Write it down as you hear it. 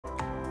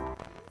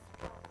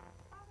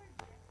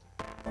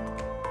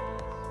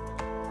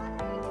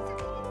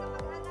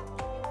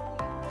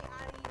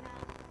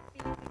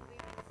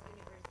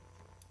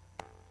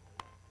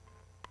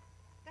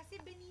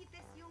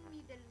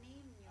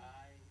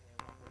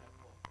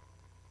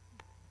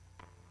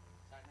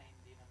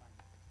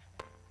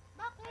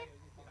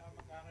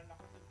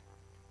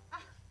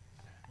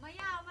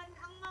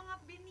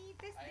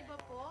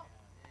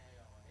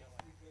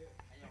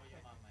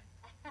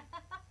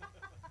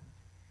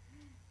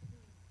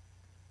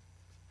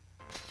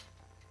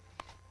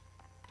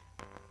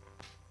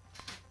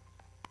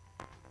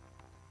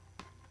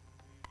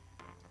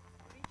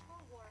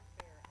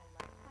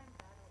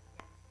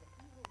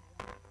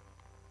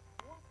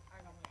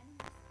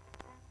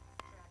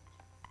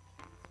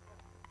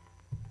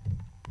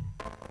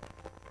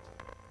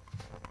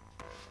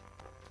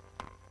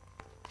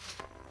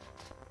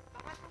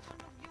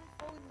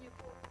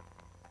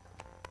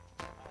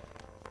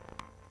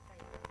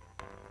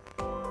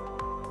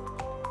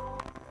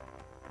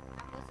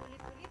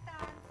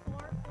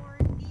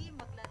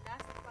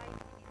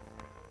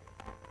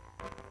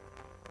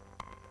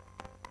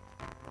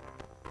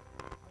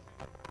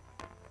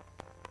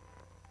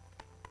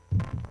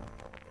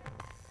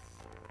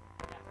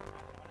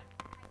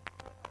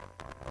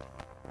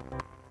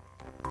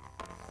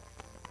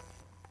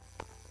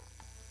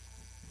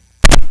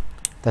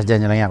Tapos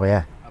dyan nyo lang yan,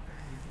 kuya. Opo.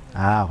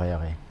 Okay,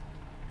 okay.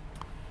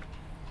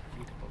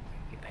 Dito po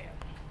makikita yan.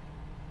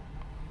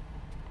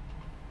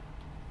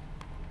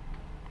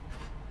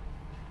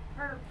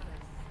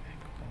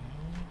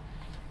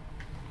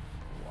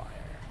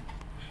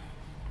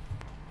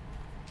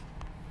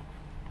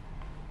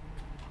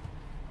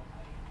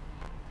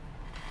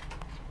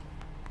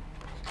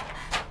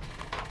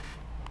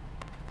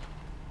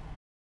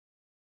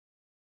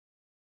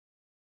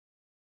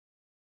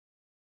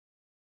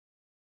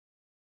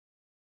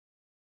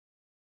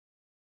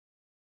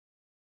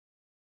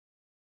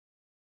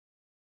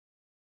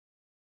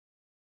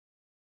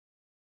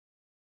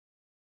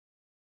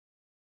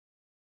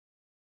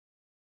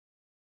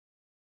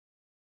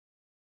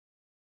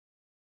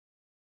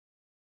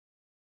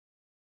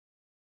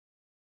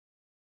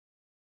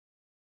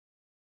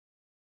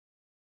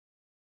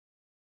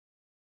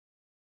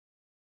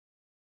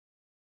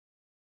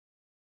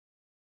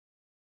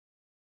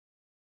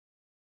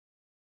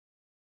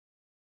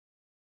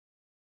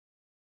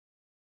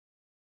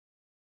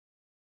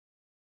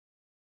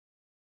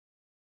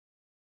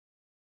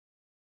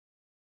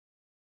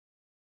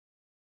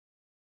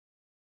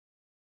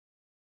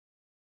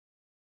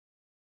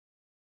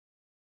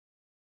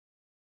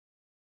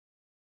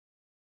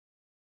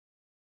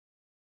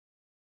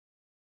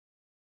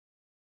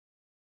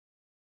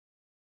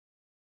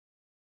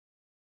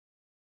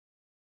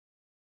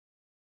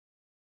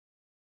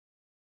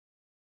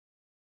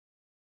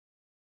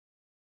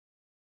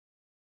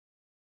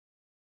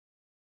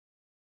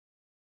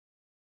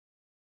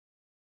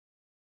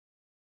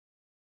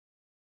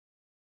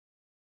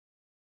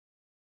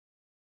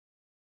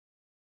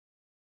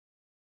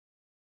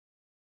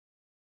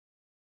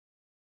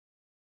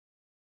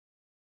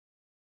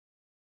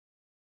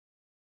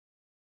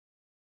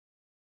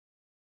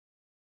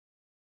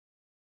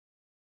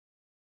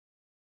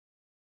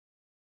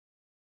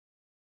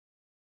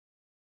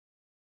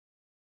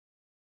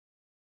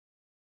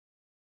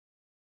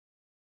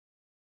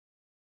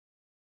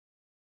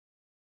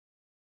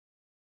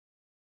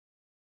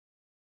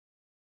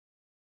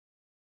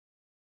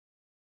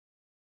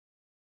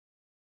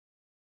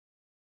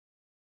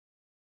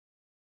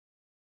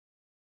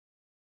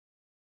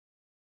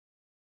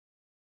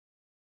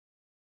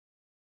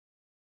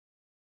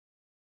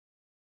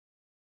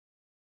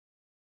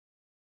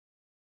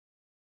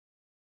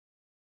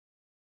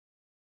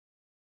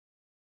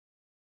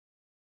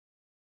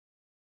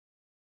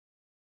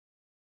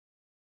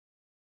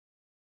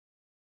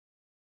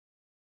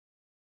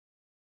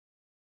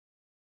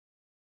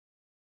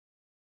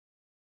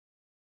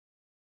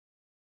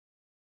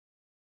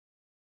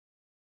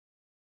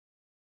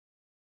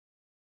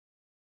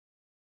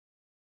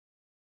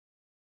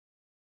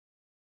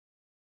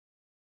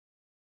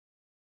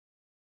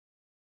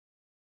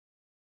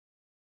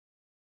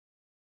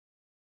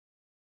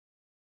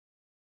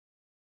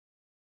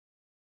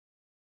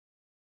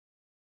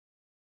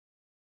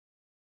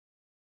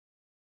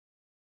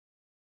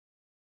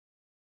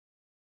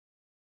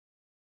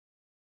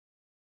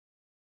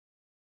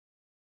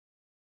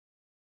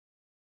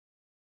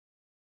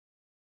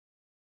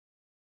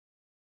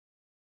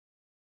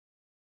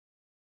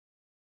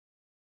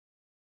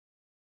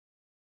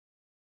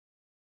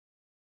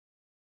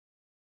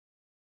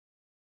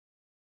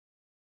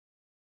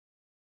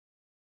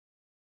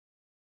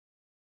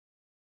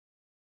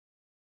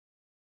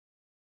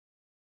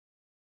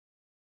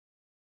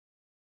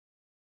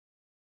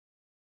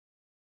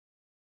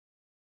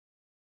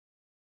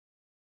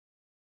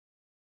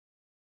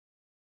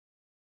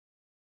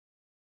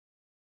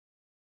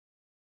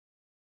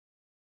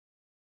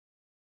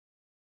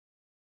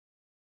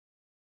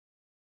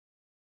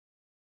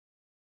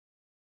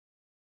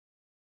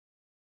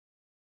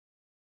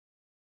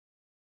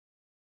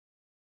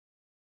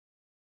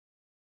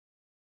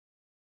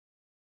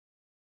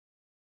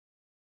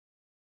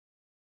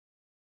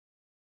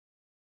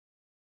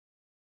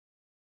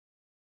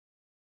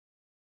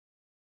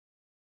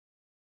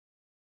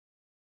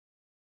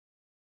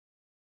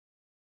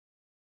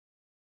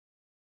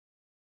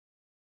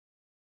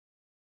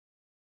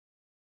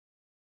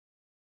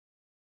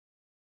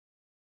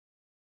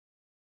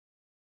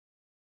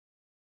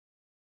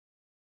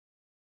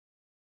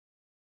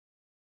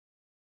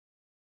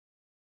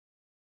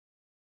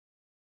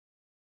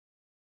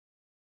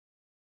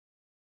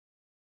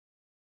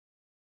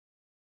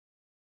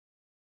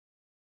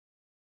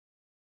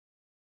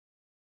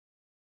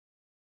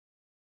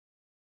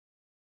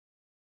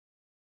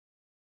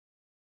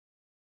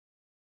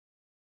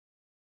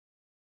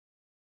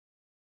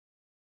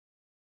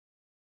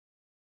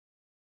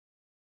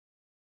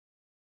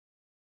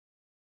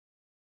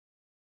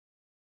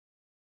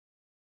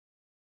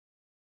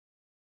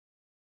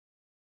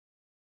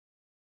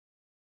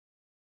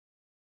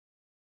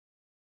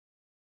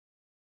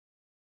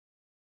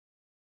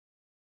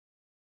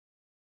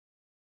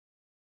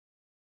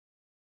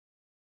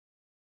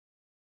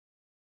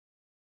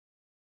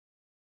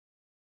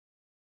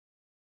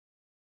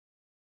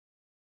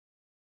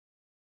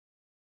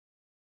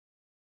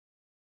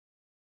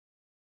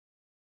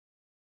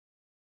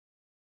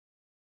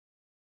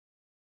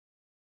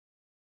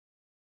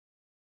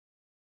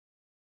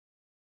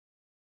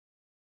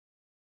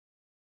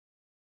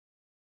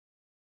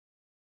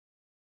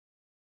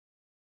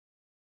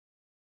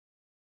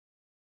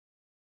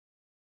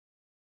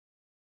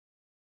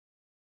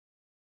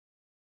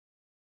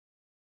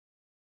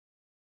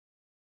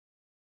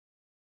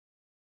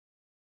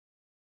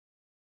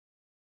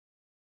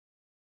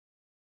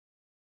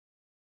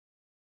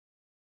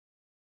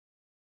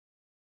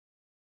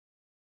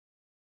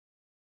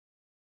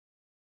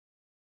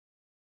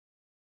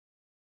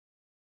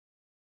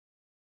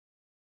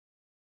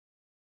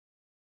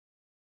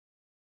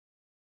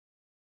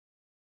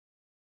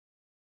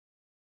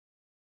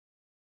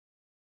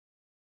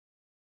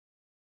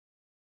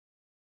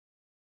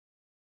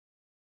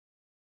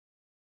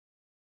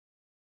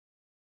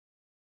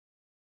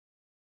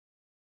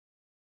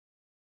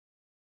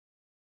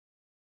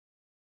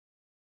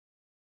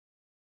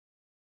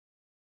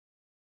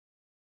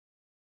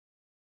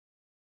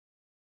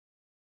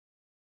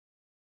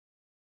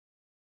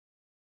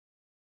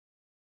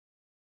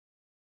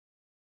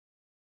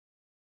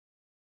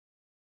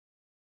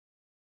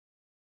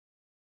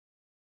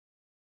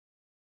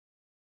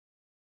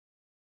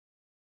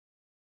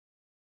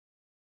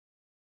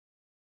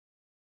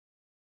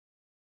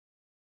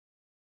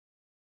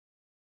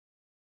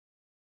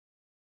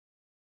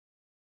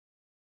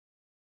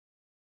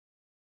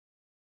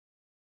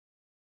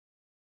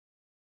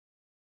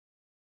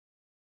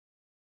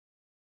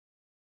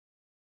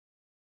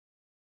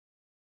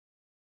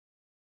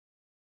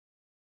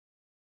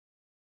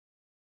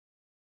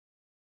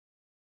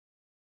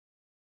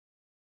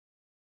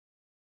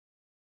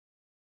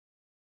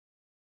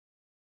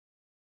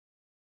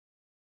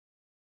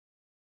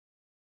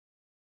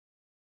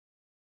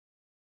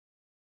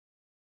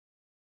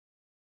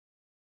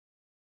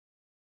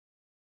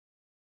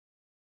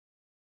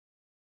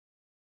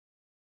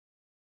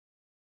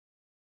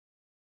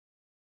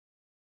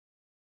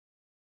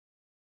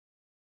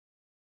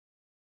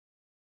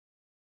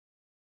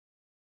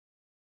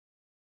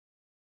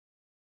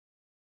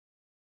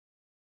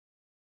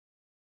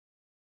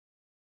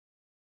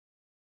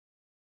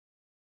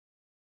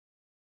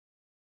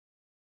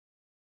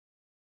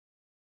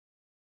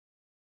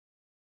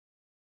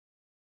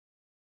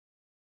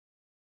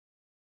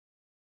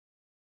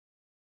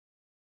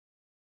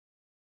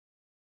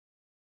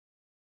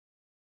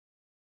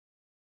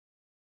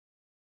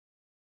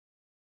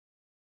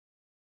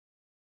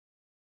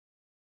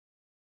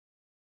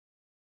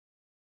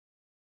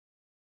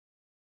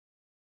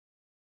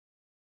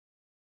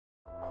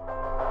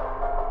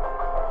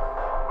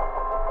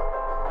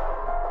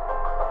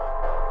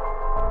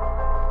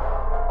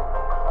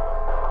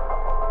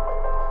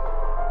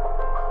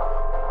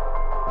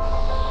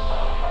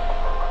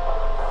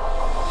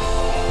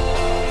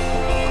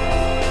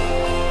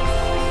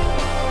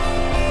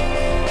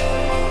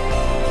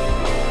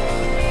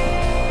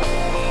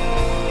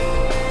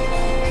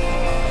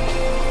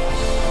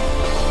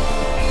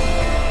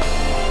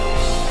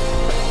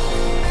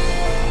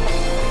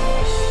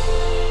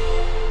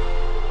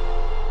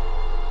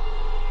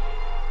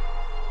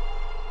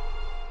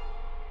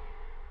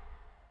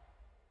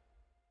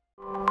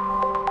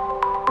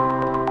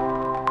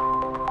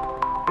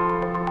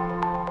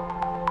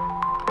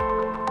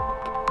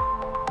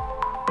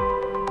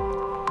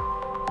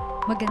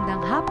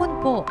 Magandang hapon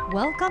po.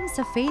 Welcome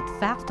sa Faith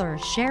Factor,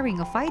 sharing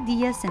of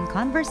ideas and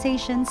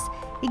conversations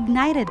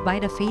ignited by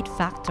the Faith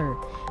Factor.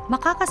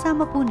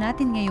 Makakasama po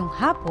natin ngayong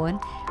hapon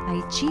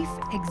ay Chief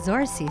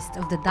Exorcist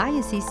of the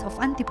Diocese of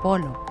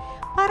Antipolo.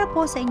 Para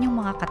po sa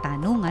inyong mga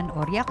katanungan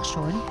o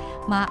reaksyon,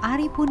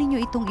 maaari po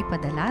ninyo itong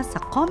ipadala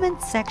sa comment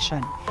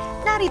section.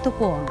 Narito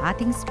po ang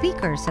ating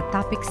speaker sa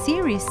topic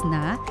series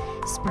na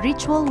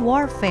Spiritual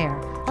Warfare,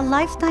 a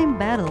Lifetime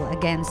Battle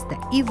Against the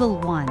Evil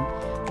One.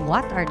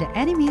 What are the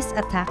enemy's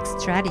attack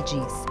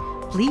strategies?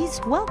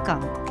 Please welcome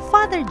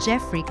Father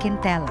Jeffrey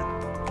Quintela.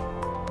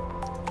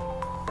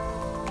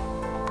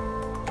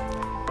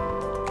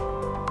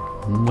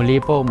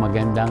 Muli po,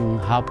 magandang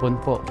hapon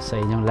po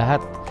sa inyong lahat.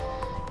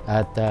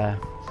 At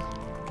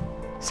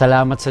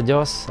salamat sa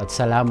Diyos at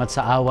salamat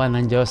sa awa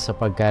ng Diyos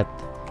sapagkat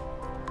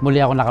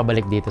muli ako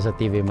nakabalik dito sa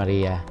TV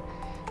Maria.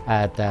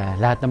 At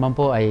lahat naman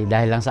po ay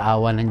dahil lang sa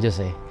awa ng Diyos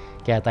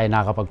Kaya tayo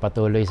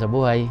nakakapagpatuloy sa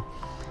buhay.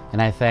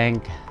 And I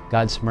thank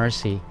God's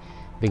mercy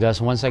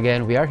because once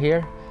again we are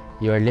here.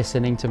 You are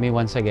listening to me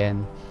once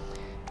again.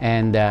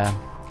 And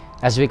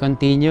as we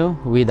continue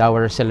with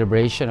our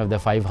celebration of the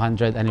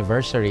 500th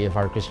anniversary of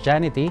our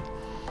Christianity,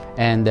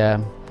 and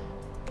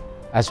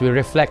as we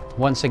reflect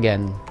once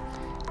again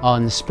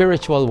on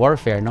spiritual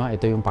warfare,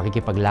 ito yung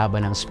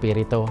pakikipaglaban ng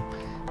spirito,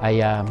 ay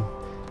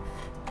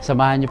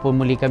samahan niyo po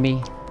muli kami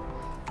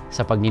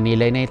sa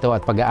pagninilay na ito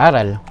at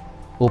pag-aaral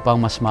upang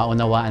mas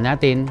maunawaan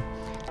natin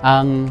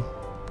ang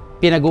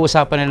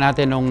pinag-uusapan na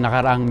natin nung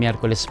nakaraang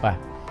Miyerkules pa.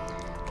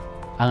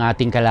 Ang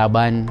ating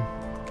kalaban,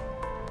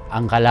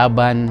 ang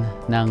kalaban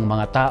ng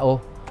mga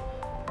tao,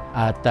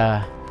 at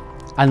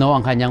ano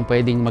ang kanyang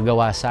pwedeng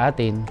magawa sa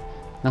atin.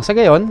 Nang sa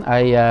gayon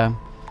ay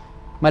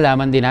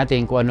malaman din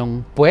natin kung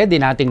anong pwede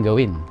natin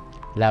gawin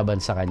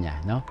laban sa kanya.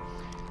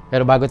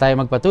 Pero bago tayo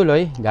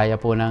magpatuloy, gaya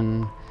po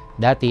ng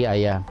dati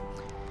ay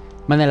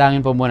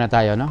manalangin po muna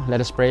tayo. Let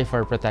us pray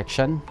for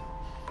protection,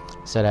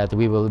 so that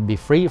we will be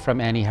free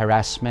from any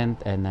harassment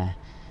and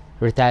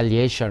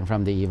retaliation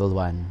from the evil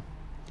one.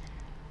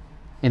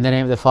 In the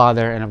name of the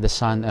Father, and of the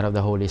Son, and of the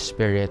Holy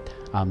Spirit.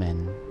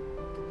 Amen.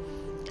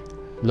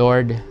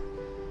 Lord,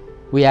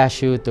 we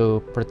ask you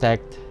to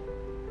protect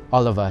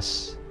all of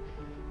us.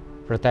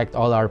 Protect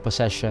all our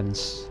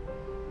possessions.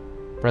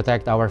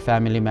 Protect our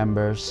family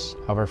members,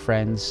 our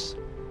friends.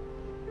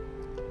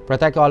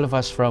 Protect all of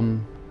us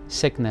from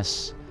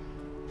sickness,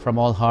 from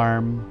all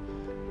harm,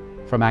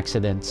 from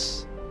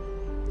accidents.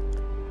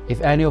 If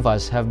any of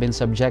us have been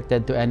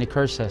subjected to any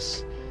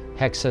curses,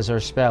 hexes, or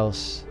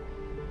spells,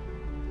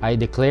 I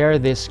declare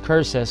these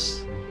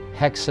curses,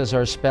 hexes,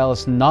 or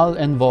spells null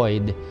and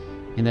void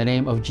in the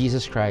name of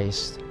Jesus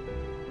Christ.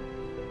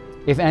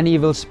 If any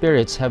evil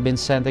spirits have been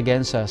sent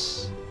against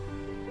us,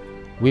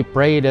 we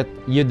pray that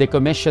you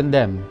decommission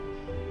them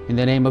in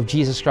the name of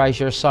Jesus Christ,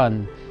 your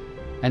Son,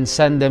 and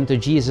send them to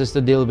Jesus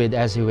to deal with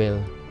as He will.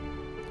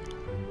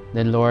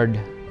 Then, Lord,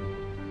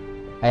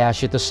 I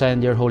ask you to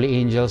send your holy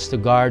angels to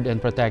guard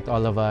and protect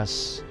all of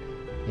us.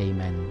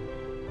 Amen.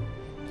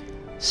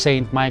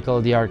 Saint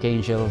Michael the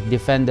Archangel,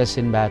 defend us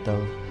in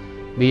battle.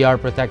 Be our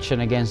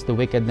protection against the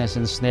wickedness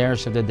and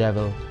snares of the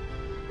devil.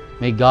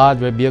 May God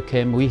rebuke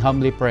him, we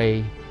humbly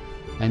pray.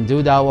 And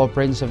do thou, O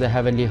Prince of the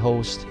heavenly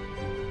host,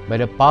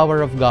 by the power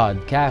of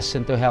God, cast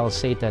into hell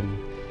Satan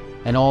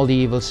and all the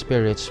evil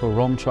spirits who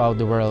roam throughout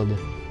the world,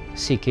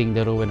 seeking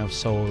the ruin of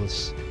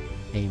souls.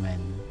 Amen.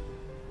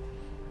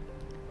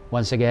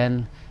 Once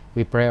again,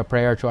 we pray a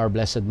prayer to our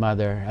Blessed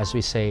Mother as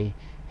we say,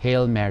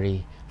 Hail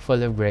Mary,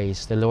 full of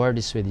grace, the Lord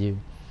is with you.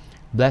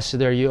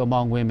 Blessed are you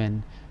among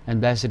women,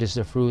 and blessed is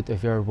the fruit of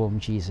your womb,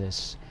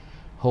 Jesus.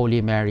 Holy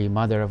Mary,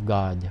 Mother of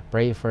God,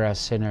 pray for us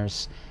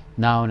sinners,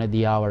 now and at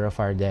the hour of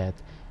our death.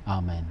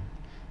 Amen.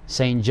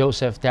 Saint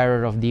Joseph,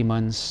 terror of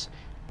demons,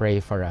 pray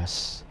for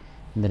us.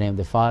 In the name of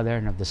the Father,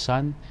 and of the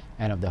Son,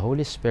 and of the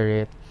Holy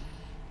Spirit.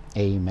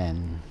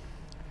 Amen.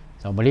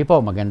 So muli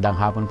po, magandang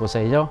hapon po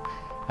sa inyo.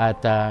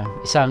 At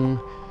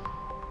isang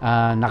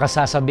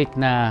nakasasabik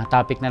na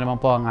topic na naman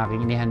po ang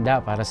aking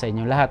inihanda para sa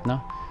inyong lahat.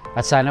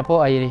 At sana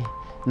po ay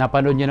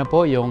napanood nyo na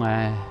po yung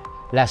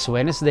last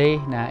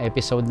Wednesday na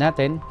episode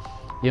natin,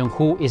 yung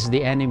Who is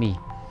the Enemy.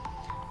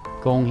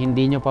 Kung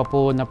hindi nyo pa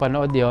po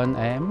napanood yon,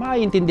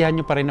 maintindihan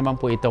nyo pa rin naman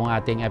po itong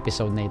ating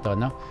episode na ito.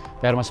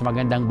 Pero mas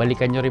magandang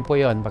balikan nyo rin po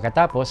yon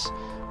pagkatapos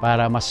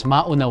para mas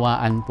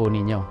maunawaan po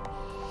ninyo.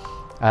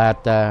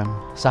 At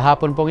sa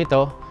hapon pong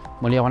ito,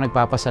 muli ako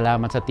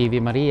nagpapasalamat sa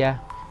TV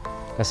Maria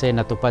kasi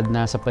natupad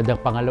na sa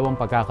pangalawang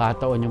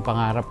pagkakataon yung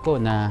pangarap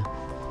ko na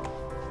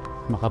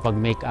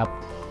makapag-makeup.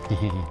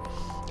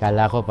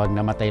 Kala ko pag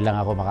namatay lang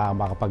ako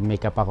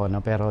makapag-makeup ako,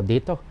 pero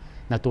dito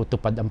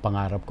natutupad ang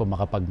pangarap ko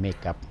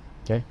makapag-makeup.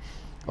 Okay?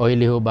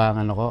 Oily ho ba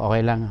ang ano ko?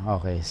 Okay lang?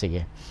 Okay,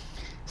 sige.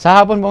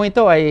 Sa hapon pong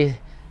ito ay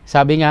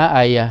sabi nga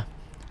ay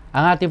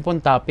ang ating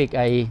pong topic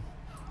ay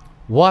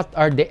what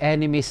are the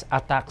enemy's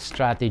attack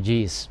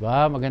strategies?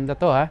 Maganda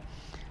to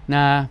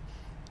na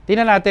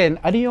tingnan natin,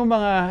 ano yung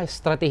mga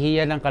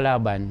estratehiya ng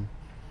kalaban?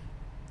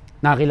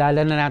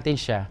 Nakilala na natin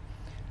siya.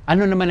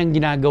 Ano naman ang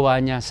ginagawa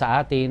niya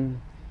sa atin,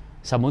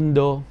 sa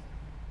mundo,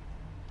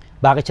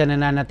 Bakit siya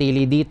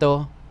nananatili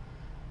dito?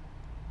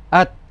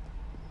 At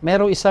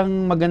merong isang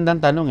magandang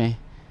tanong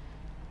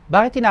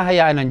bakit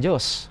hinahayaan ng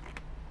Diyos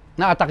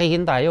na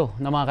atakihin tayo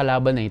ng mga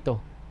kalaban na ito?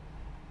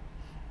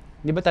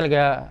 Di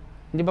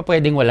ba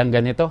pwedeng walang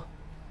ganito?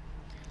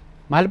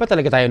 Mahal ba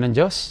talaga tayo ng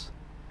Diyos?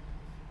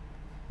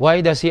 Why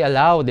does He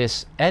allow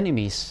these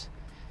enemies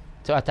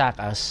to attack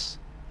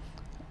us?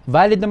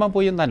 Valid naman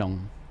po yung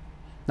tanong.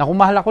 Na kung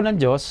mahal ako ng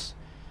Diyos,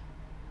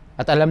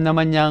 at alam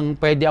naman niyang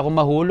pwede ako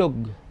mahulog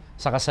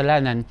sa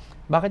kasalanan,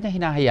 bakit niya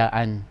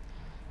hinahayaan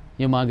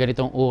yung mga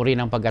ganitong uri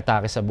ng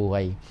pag-atake sa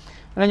buhay?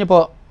 Alam niyo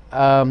po,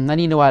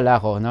 naniniwala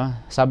ako, no?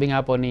 Sabi nga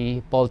po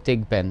ni Paul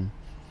Tigpen,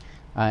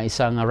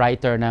 isang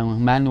writer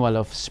ng Manual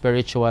of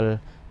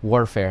Spiritual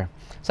Warfare.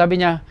 Sabi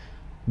niya,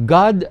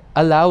 God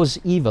allows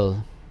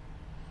evil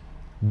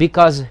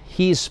because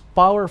He is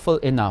powerful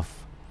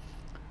enough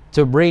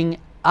to bring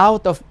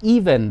out of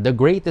even the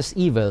greatest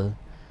evil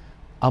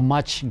a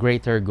much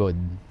greater good.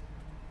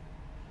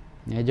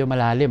 Medyo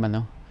malalim,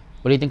 ano?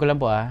 Ulitin ko lang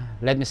po,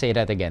 Let me say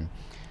that again.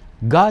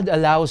 God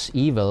allows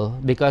evil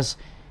because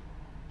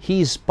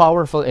He is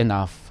powerful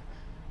enough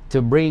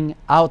to bring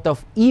out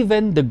of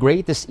even the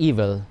greatest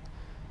evil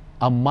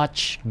a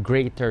much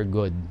greater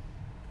good.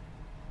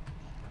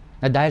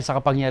 Na dahil sa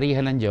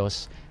kapangyarihan ng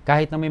Diyos,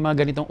 kahit na may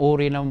mga ganitong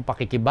uri ng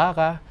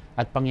pakikibaka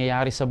at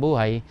pangyayari sa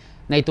buhay,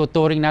 na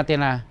ituturing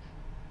natin na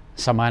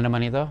sama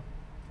naman ito,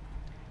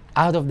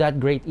 out of that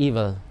great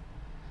evil,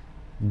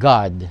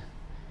 God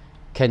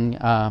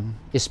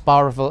is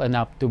powerful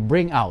enough to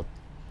bring out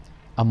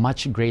a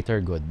much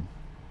greater good.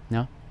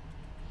 No?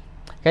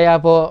 Kaya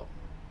po,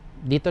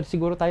 dito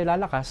siguro tayo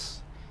lalakas.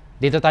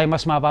 Dito tayo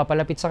mas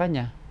mapapalapit sa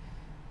Kanya.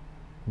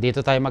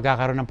 Dito tayo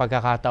magkakaroon ng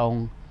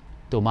pagkakataong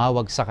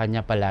tumawag sa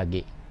Kanya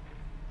palagi.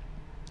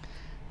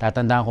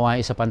 Tatandaan ko nga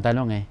isa pang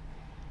tanong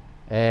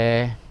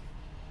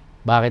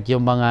bakit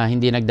yung mga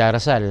hindi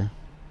nagdarasal?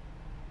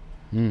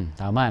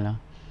 Tama, no?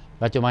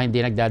 Bakit yung mga hindi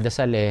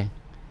nagdadasal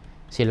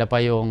sila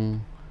pa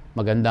yung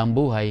magandang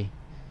buhay?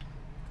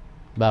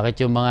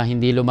 Bakit yung mga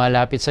hindi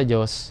lumalapit sa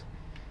Diyos,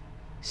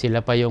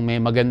 sila pa yung may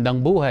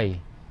magandang buhay?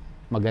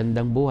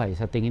 Magandang buhay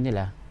sa tingin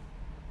nila.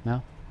 No?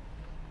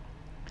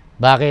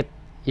 Bakit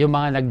yung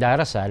mga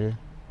nagdarasal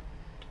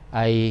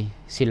ay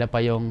sila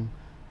pa yung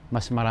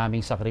mas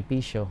maraming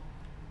sakripisyo?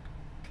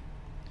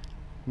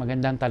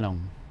 Magandang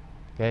tanong.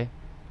 Okay?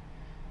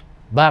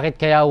 Bakit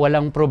kaya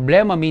walang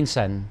problema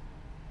minsan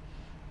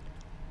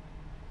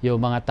yung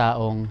mga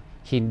taong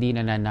hindi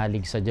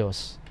nananalig sa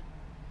Diyos?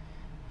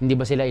 Hindi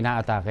ba sila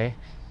inaatake?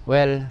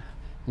 Well,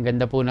 ang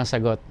ganda po ng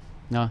sagot.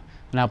 No?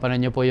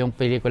 Napanood niyo po yung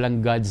pelikulang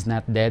God's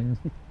Not Dead?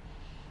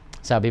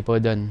 Sabi po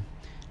doon,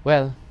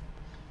 well,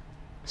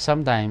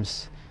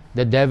 sometimes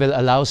the devil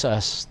allows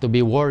us to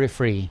be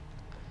worry-free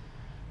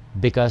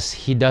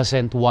because he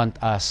doesn't want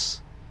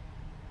us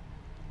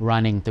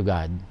running to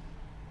God.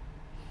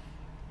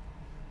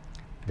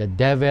 The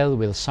devil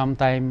will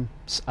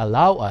sometimes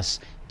allow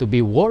us to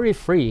be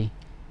worry-free,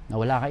 na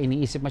wala ka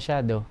iniisip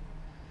masyado,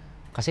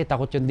 kasi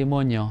takot yung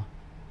demonyo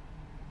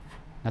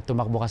na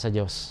tumakbo ka sa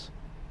Diyos.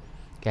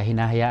 Kaya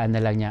hinahayaan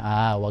na lang niya,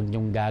 wag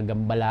niyong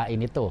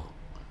gagambalain ito.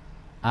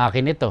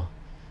 Akin ito.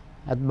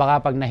 At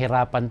baka pag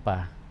nahirapan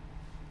pa,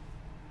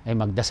 ay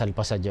magdasal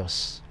pa sa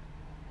Diyos.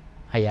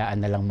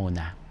 Hayaan na lang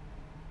muna.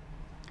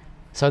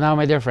 So now,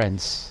 my dear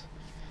friends,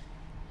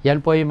 yan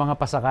po yung mga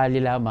pasakali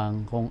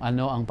lamang kung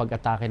ano ang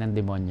pag-atake ng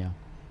demonyo.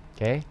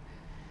 Okay?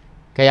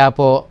 Kaya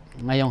po,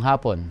 ngayong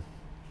hapon,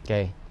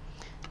 okay,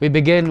 we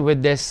begin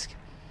with this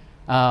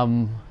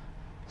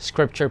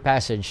scripture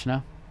passage.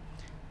 No?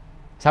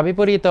 Sabi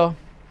po rito,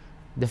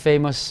 the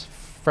famous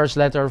first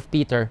letter of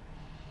Peter,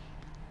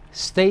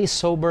 stay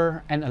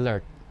sober and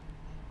alert.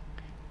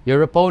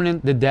 Your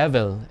opponent, the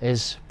devil,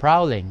 is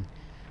prowling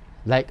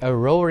like a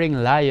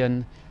roaring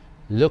lion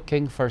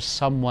looking for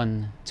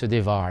someone to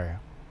devour.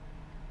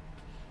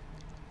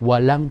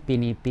 Walang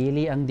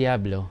pinipili ang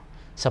diablo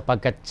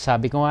sapagkat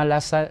sabi ko nga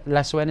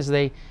last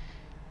Wednesday,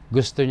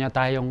 gusto niya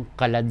tayong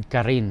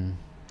kaladkarin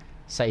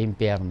sa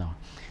impyerno.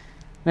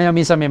 Ngayon,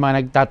 minsan may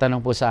mga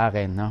nagtatanong po sa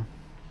akin, no?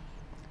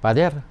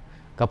 Father,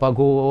 kapag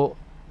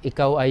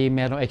ikaw ay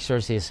merong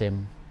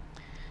exorcism,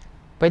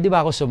 pwede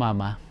ba ako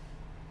sumama?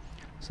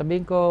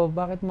 Sabihin ko,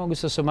 bakit mo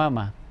gusto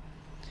sumama?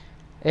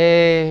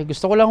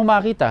 Gusto ko lang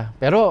makita,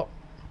 pero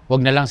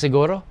wag na lang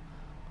siguro.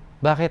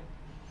 Bakit?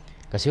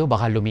 Kasi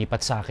baka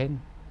lumipat sa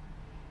akin.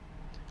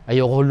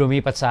 Ayoko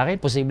lumipat sa akin.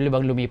 Posible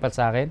bang lumipat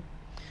sa akin?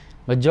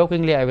 But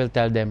jokingly, I will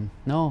tell them,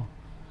 no,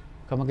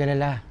 huwag ka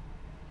mag-alala.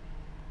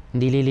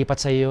 Hindi lilipat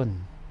sa iyo yun.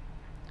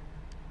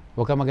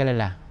 Huwag ka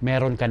mag-alala.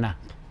 Meron ka na.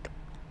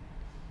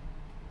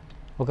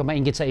 Huwag ka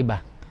mainggit sa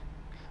iba.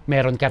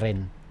 Meron ka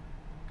rin.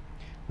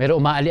 Meron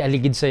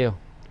umaali-aligid sa iyo.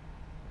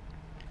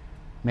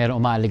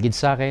 Meron umaaligid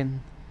sa akin.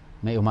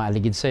 May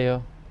umaaligid sa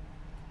iyo.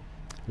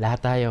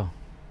 Lahat tayo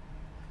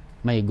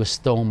may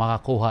gustong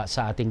makakuha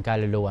sa ating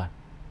kaluluwa.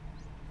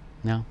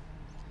 No?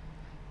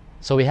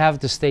 So we have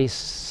to stay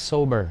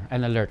sober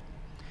and alert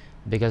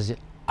because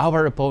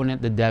our opponent,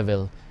 the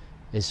devil,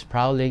 is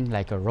prowling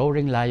like a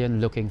roaring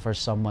lion looking for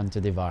someone to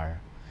devour.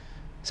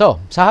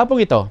 So, sa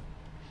hapong ito,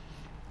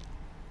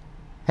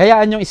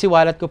 hayaan yung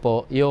isiwalat ko po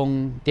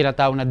yung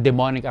tinatawag na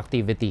demonic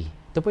activity.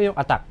 Ito po yung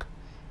attack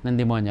ng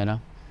demonyo, no?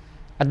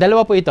 At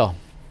dalawa po ito,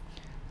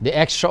 the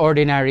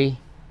extraordinary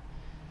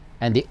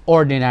and the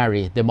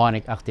ordinary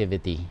demonic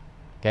activity.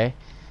 Okay?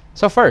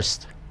 So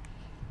first,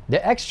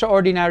 the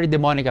extraordinary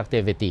demonic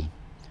activity.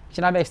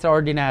 Sinabi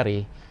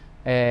extraordinary,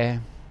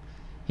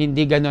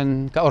 hindi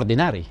ganun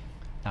ka-ordinary.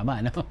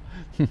 Tama, no?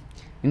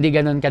 Hindi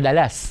ganun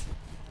kadalas.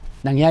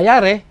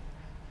 Nangyayari,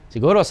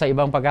 siguro sa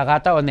ibang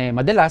pagkakataon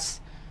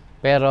madalas,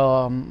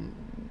 pero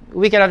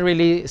we cannot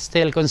really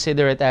still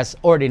consider it as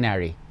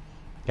ordinary.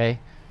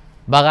 Okay?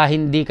 Baka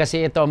hindi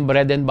kasi ito ang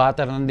bread and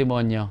butter ng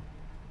demonyo.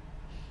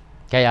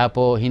 Kaya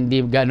po hindi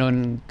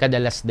ganun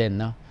kadalas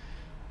din, no?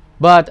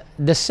 But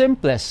the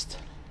simplest,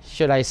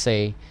 should I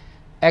say,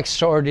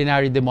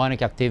 extraordinary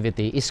demonic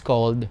activity is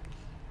called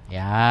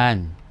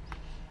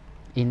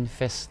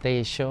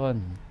infestation.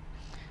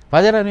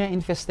 Father, ano yung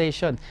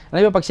infestation?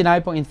 Alam mo, pag sinabi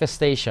pong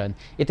infestation,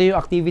 ito yung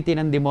activity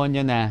ng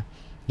demonyo na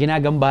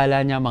ginagambala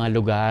niya mga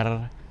lugar,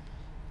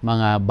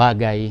 mga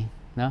bagay,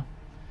 no?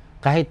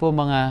 Kahit po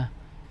mga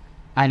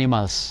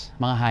animals,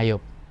 mga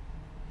hayop.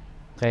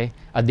 Okay?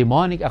 A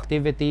demonic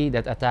activity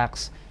that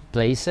attacks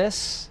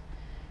places,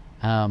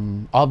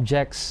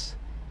 objects,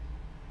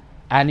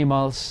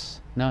 animals,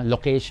 no,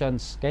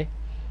 locations, okay?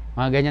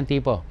 Mga ganyan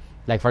tipo.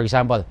 Like for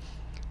example,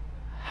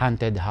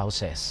 haunted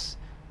houses.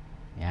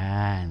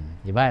 Yan,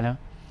 di ba, no?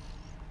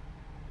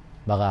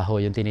 Baka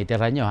ho yung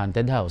tinitira nyo,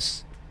 haunted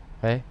house.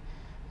 Okay?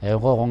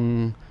 Ewan ko kung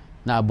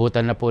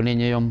naabutan na po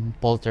ninyo yung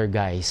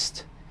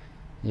poltergeist,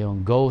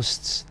 yung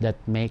ghosts that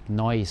make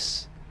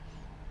noise.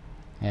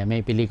 May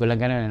pelikulang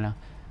ganun, no?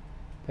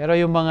 Pero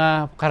yung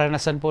mga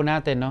karanasan po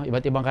natin, no?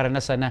 Iba't ibang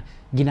karanasan na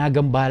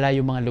ginagambala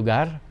yung mga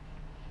lugar.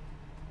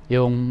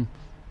 Yung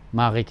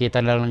makikita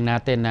na lang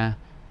natin na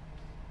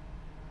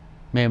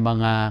may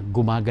mga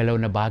gumagalaw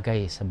na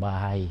bagay sa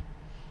bahay.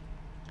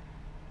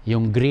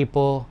 Yung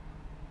gripo,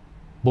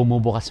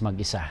 bumubukas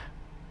mag-isa.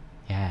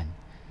 Yan.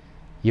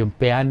 Yung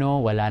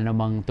piano, wala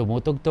namang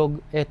tumutugtog,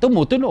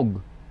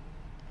 tumutunog.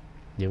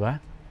 Di ba?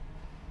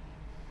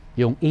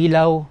 Yung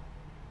ilaw,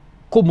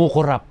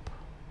 kumukurap.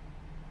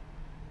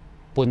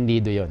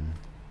 Pundido yon.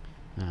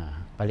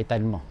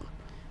 Palitan mo.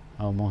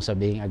 Huwag mong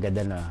sabihin agad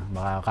na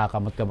baka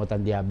kakamot-kamot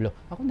ang diablo.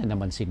 Ako na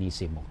naman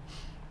sinisi mo.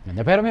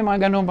 Pero may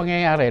mga ganung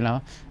pangyayari,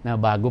 no?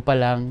 Na bago pa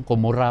lang,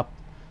 kumurap.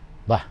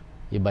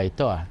 Iba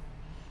ito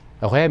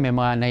Okay, may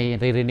mga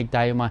naririnig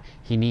tayo mga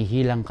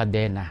hinihilang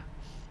kadena.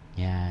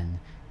 Yan.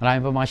 Marami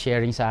pa mga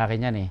sharing sa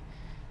akin yan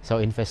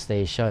So,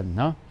 infestation,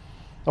 no?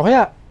 O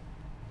kaya,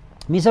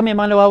 minsan may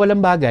mga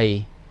nawawalang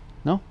bagay,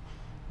 no?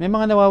 May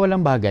mga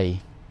nawawalang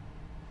bagay.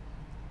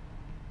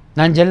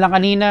 Nandyan lang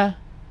kanina,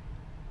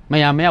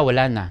 maya-maya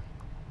wala na.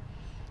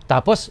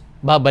 Tapos,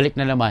 babalik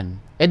na naman.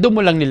 Doon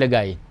mo lang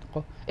nilagay.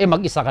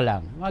 Mag-isa ka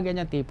lang. Mga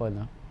ganyan tipo,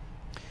 no?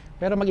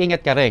 Pero mag-ingat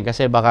ka rin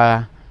kasi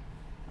baka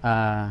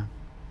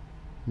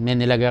may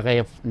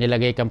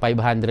nilagay kang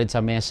 500 sa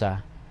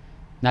mesa,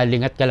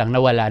 nalingat ka lang,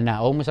 nawala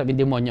na. O mo sabihin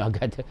demonyo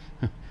agad.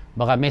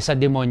 Baka mesa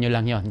demonyo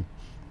lang yon.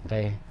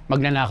 Okay?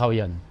 Magnanakaw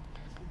yon.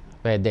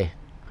 Pwede.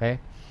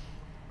 Okay?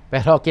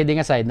 Pero kidding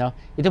aside, no?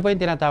 Ito po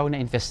yung tinatawag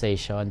na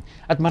infestation.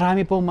 At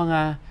marami pong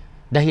mga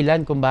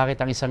dahilan kung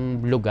bakit ang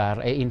isang lugar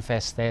ay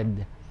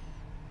infested.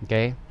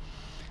 Okay?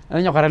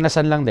 Ano nyo,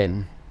 karanasan lang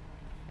din.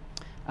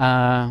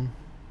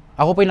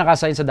 Ako po yung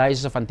nakasign sa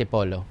Diocese of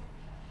Antipolo.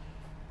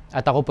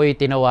 At ako po yung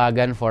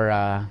tinawagan for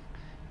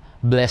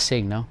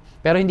blessing, no?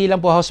 Pero hindi lang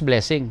po house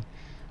blessing.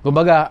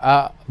 Kumbaga,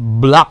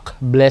 block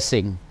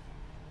blessing.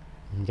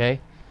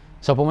 Okay?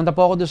 So, pumunta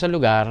po ako doon sa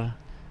lugar.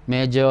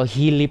 Medyo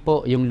hilly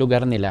po yung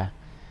lugar nila.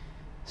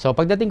 So,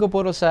 pagdating ko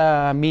puro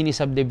sa mini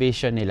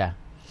subdivision nila,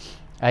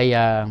 ay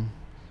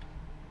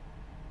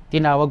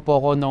tinawag po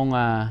ako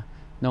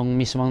nung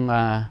mismong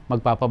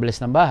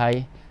magpapabless ng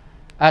bahay.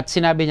 At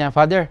sinabi niya,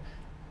 Father,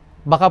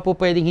 baka po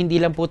pwedeng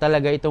hindi lang po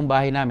talaga itong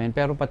bahay namin,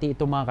 pero pati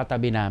itong mga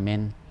katabi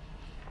namin.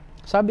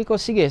 Sabi ko,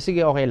 sige,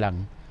 okay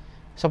lang.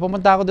 So,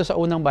 pumunta ako doon sa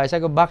unang bahay.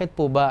 Sabi ko, bakit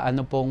po ba,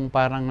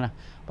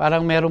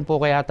 parang meron po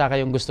kayata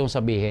kayong gustong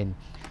sabihin.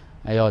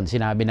 Ayun,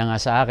 sinabi na nga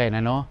sa akin,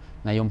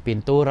 na yung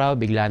pintura,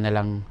 bigla na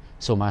lang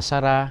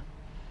sumasara,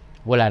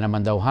 wala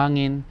naman daw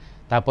hangin,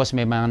 tapos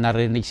may mga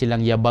narinig silang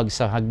yabag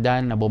sa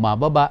hagdan na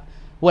bumababa,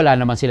 wala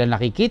naman silang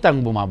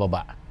nakikitang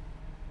bumababa.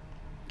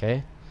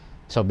 Okay?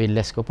 So,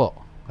 binless ko po.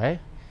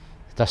 Okay?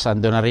 Tapos,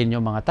 ando na rin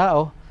yung mga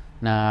tao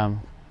na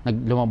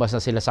lumabas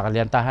na sila sa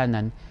kanilang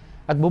tahanan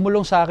at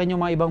bumulong sa akin yung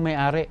mga ibang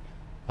may-ari.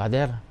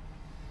 Father,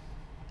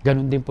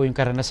 ganun din po yung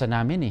karanasan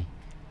namin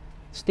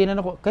So,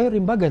 tinanong ko, kayo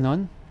rin ba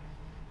ganun?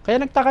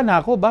 Kaya nagtaka na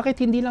ako, bakit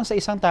hindi lang sa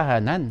isang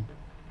tahanan?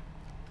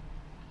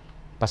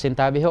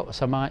 Pasintabi ho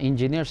sa mga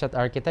engineers at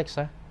architects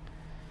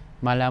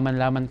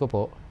Malaman-laman ko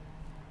po,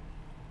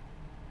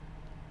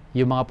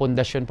 yung mga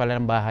pundasyon pala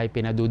ng bahay,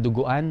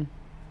 pinaduduguan,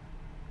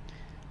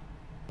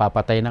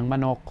 papatay ng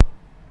manok,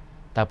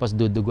 tapos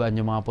duduguan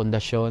yung mga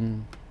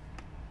pundasyon.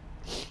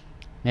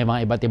 May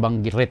mga iba't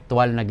ibang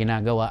ritual na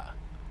ginagawa.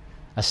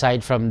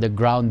 Aside from the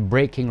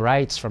groundbreaking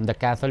rites from the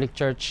Catholic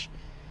Church,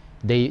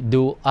 they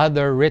do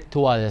other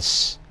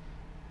rituals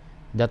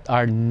that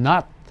are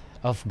not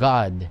of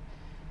God.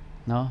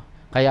 No?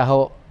 Kaya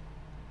ho,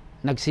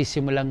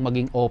 nagsisimulang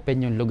maging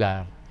open yung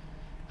lugar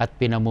at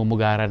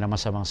pinamumugaran ng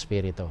masamang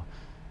spirito.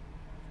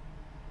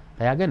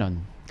 Kaya ganun,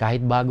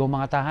 kahit bago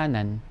mga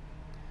tahanan,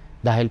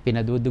 dahil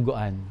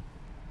pinaduduguan,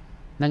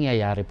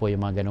 nangyayari po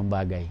yung mga ganung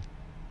bagay.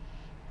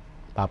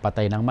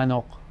 Papatay ng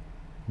manok,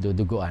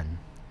 duduguan.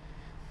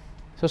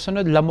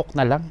 Susunod, lamok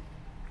na lang.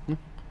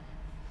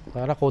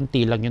 Para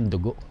konti lang yung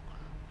dugo.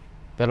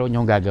 Pero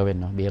yung gagawin,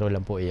 no? Biro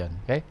lang po iyon.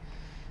 Okay?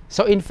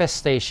 So,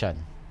 infestation.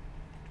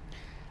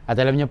 At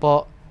alam nyo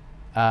po,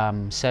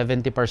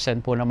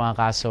 70% po ng mga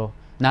kaso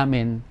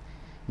namin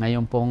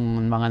ngayon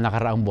pong mga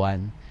nakaraang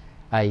buwan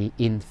ay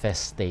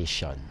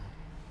infestation.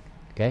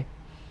 Okay?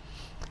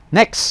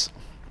 Next.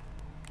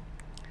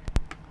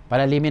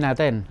 Palalimin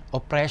natin.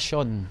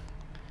 Oppression.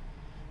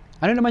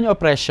 Ano naman yung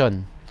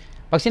oppression?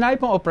 Pag sinabi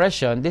pong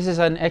oppression, this is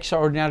an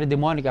extraordinary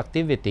demonic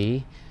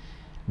activity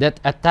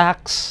that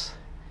attacks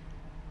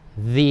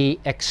the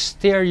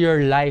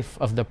exterior life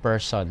of the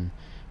person.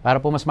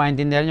 Para po mas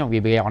maintindihan nyo,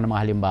 bibigay ako ng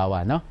mga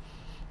halimbawa, no?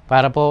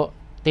 Para po,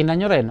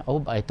 tingnan nyo rin,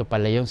 ito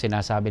pala yung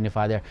sinasabi ni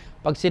Father.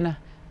 Pag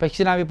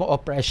sinabi po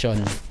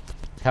oppression,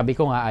 sabi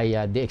ko nga ay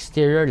the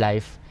exterior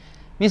life,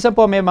 minsan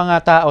po may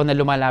mga tao na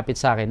lumalapit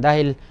sa akin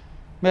dahil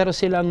meron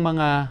silang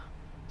mga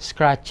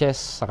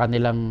scratches sa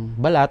kanilang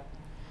balat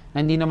na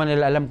hindi naman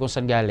nila alam kung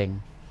saan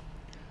galing.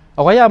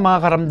 O kaya mga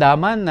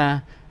karamdaman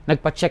na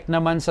nagpa-check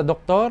naman sa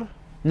doktor,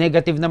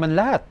 negative naman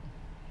lahat.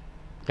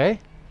 Okay?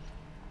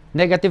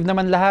 Negative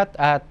naman lahat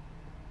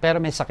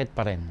pero may sakit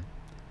pa rin.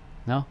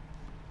 No?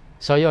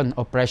 So yun,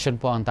 oppression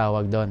po ang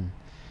tawag doon.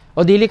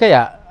 O dili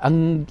kaya,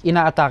 ang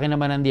inaatake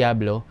naman ng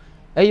Diablo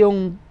ay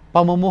yung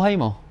pamumuhay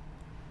mo.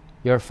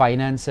 Your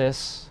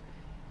finances,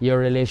 your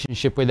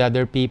relationship with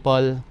other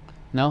people,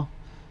 no?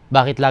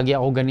 Bakit lagi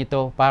ako ganito?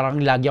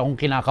 Parang lagi akong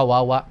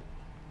kinakawawa.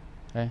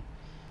 Okay?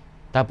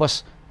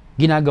 Tapos,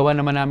 ginagawa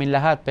naman namin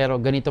lahat, pero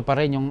ganito pa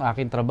rin yung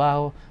aking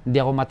trabaho,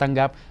 hindi ako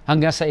matanggap,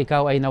 hanggang sa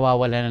ikaw ay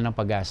nawawala na ng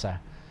pag-asa.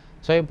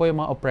 So, yun po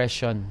yung mga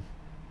oppression.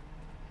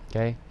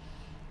 Okay?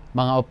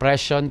 Mga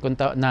oppression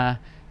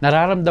na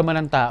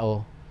nararamdaman ng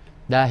tao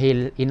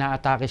dahil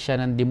inaatake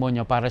siya ng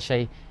demonyo para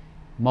siya'y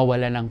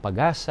mawala ng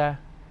pag-asa,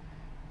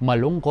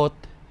 malungkot,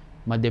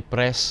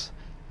 ma-depress,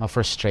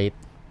 ma-frustrate.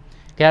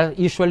 Kaya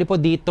usually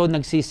po dito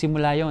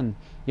nagsisimula yon,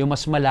 yung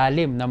mas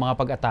malalim na mga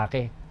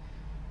pag-atake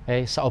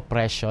sa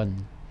oppression.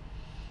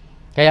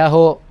 Kaya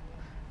ho,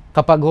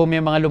 kapag may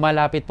mga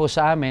lumalapit po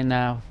sa amin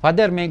na,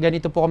 Father, may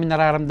ganito po kami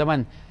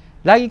nararamdaman,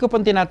 lagi ko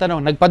pong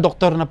tinatanong,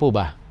 nagpa-doktor na po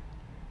ba?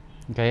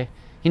 Okay?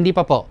 Hindi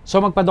pa po. So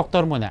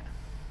magpa-doktor muna.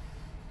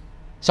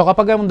 So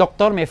kapag ang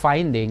doktor may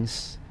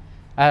findings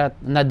at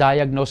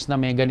na-diagnose na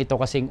may ganito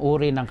kasing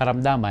uri ng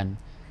karamdaman,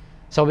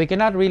 so we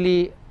cannot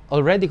really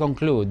already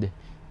conclude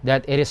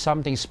that it is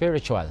something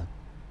spiritual.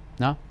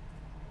 No?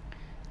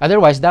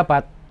 Otherwise,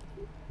 dapat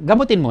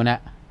gamutin muna.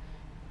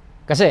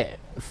 Kasi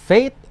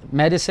faith,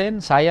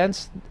 medicine,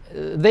 science,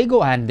 they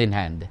go hand in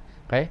hand.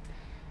 Okay?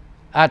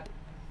 At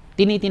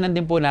tinitinan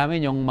din po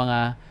namin yung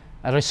mga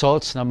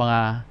results ng mga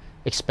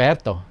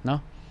eksperto. No?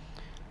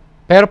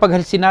 Pero pag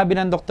sinabi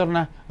ng doktor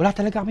na wala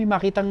talaga kami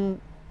makitang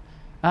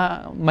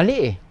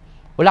mali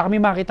wala kami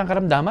makitang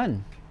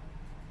karamdaman.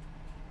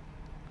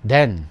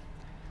 Then,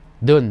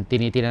 dun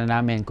tinitinan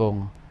namin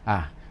kung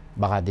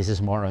baka this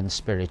is more on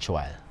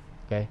spiritual.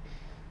 Okay?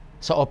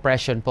 So,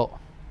 oppression po.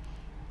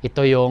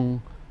 Ito yung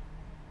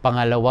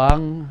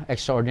pangalawang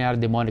extraordinary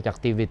demonic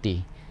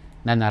activity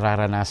na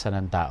nararanasan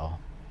ng tao.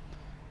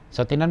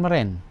 So, tingnan mo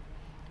rin.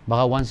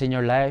 Baka once in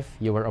your life,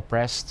 you were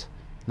oppressed.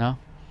 No?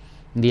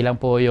 Hindi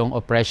lang po yung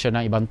oppression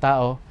ng ibang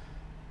tao.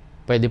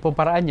 Pwede pong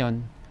paraan yon.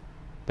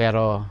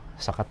 Pero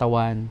sa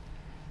katawan,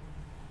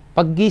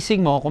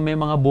 paggising mo, kung may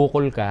mga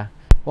bukol ka,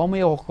 huwag mo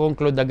yung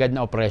conclude agad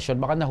na oppression.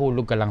 Baka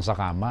nahulog ka lang sa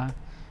kama.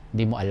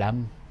 Hindi mo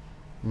alam.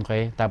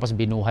 Okay? Tapos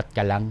binuhat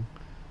ka lang.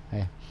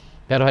 Okay?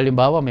 Pero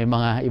halimbawa, may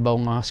mga ibang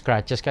mga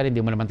scratches ka,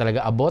 hindi mo naman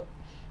talaga abot.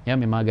 Yan,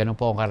 may mga ganun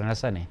po ang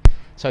karanasan.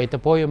 So, ito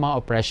po yung mga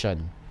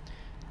oppression.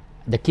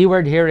 The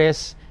keyword here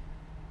is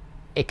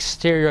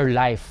exterior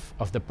life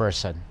of the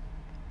person.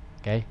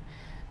 Okay?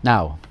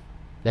 Now,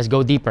 let's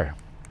go deeper.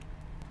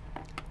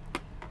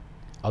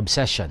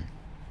 Obsession.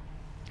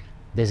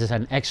 This is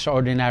an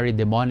extraordinary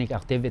demonic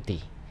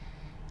activity.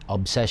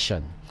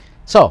 Obsession.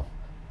 So,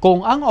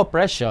 kung ang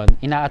oppression,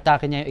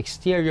 inaatake niya yung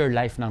exterior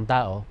life ng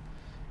tao,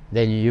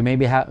 then you may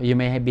be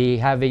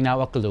having now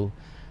a clue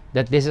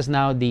that this is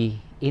now the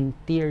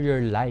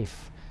interior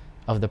life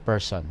of the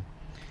person.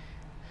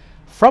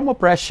 From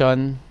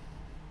oppression,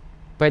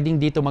 pwedeng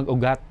dito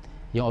mag-ugat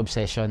yung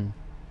obsession.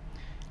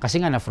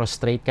 Kasi nga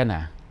na-frustrate ka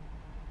na,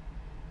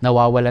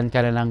 nawawalan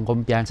ka na ng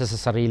kumpiyansa sa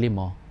sarili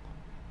mo.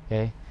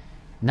 Okay?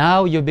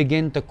 Now you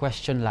begin to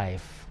question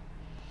life.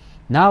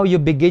 Now you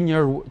begin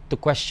to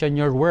question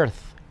your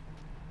worth.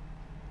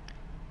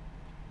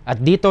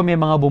 At dito may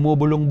mga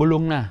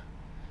bumubulong-bulong na.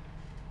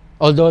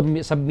 Although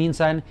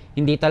minsan,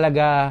 hindi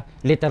talaga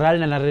literal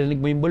na narinig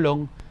mo yung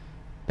bulong,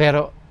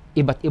 pero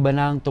iba't iba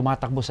na ang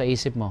tumatakbo sa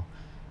isip mo.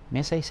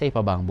 May say pa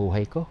ba ang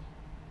buhay ko?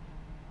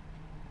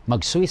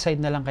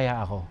 Mag-suicide na lang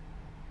kaya ako?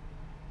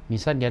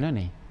 Minsan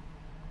ganun eh.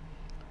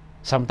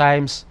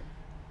 Sometimes,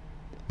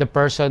 the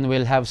person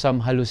will have some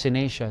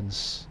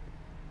hallucinations.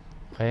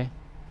 Okay?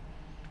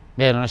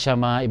 Meron na siya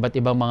mga iba't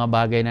ibang mga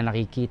bagay na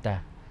nakikita.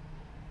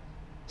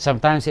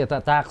 Sometimes it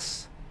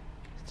attacks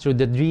through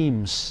the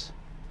dreams,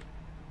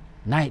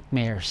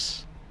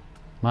 nightmares,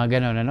 mga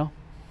ganun, ano?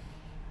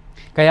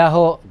 Kaya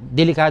ho,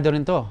 delikado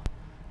rin to.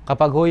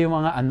 Kapag ho yung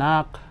mga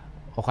anak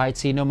o kahit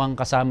sino mang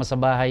kasama sa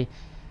bahay,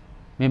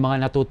 may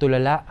mga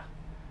natutulala,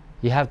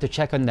 you have to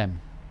check on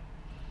them.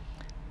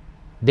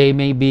 They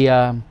may be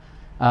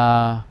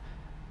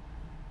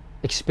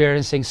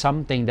experiencing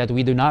something that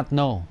we do not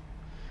know.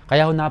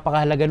 Kaya ho,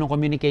 napakahalaga ng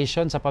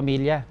communication sa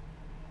pamilya.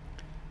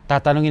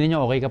 Tatanungin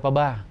niyo, okay ka pa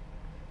ba?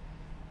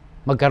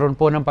 Magkaroon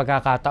po ng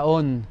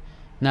pagkakataon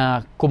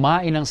na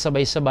kumain ng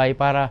sabay-sabay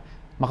para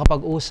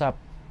makapag-usap.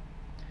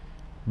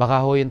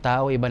 Baka ho yung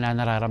tao iba na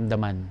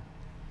nararamdaman.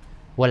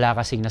 Wala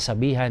kasing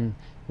nasabihan,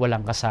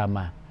 walang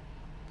kasama.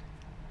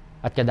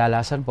 At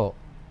kadalasan po,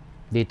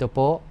 dito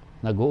po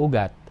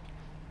nag-uugat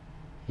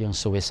yung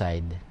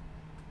suicide,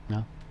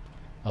 no?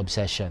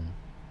 Obsession.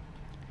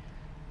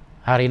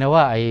 Hari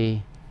nawa ay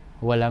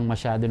walang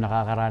masyado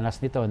nakakaranas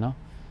nito, no?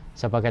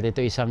 Sapagkat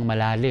ito isang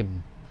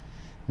malalim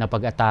na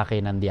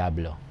pag-atake ng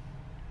diablo.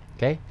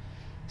 Okay?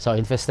 So,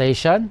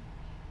 infestation,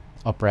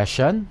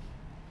 oppression,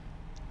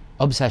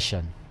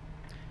 obsession.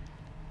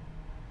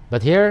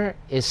 But here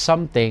is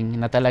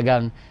something na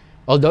talagang,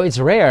 although it's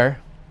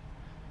rare,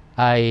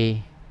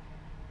 ay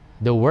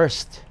the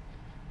worst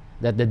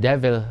that the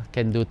devil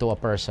can do to a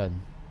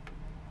person.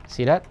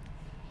 See that?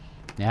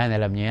 Yan,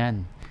 alam niyo yan.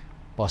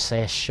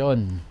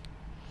 Possession.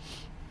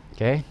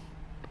 Okay?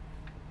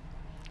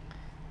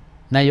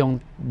 Na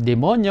yung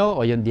demonyo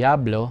o yung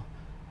diablo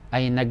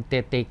ay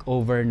nagte-take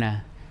over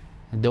na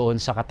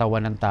doon sa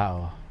katawan ng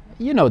tao.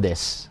 You know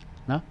this,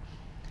 no?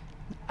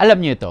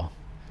 Alam niyo ito.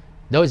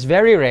 Though it's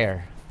very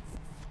rare,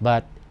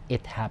 but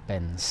it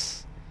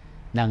happens.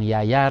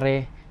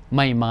 Nangyayari,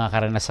 may mga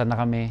karanasan na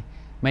kami,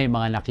 may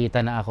mga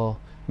nakita na ako,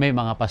 may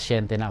mga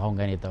pasyente na akong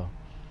ganito.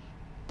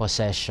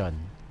 Possession.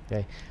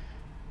 Okay?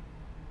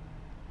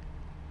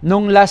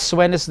 Nung last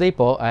Wednesday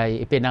po ay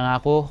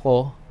ipinangako ko,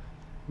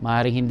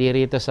 maaaring hindi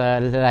rito sa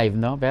live,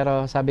 no?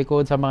 Pero sabi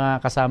ko sa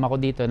mga kasama ko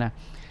dito na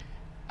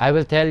I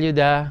will tell you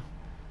the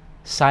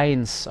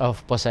signs of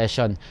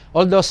possession.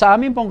 Although sa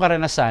amin pong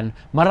karanasan,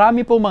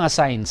 marami pong mga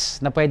signs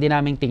na pwede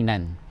naming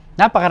tingnan.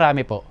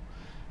 Napakarami po.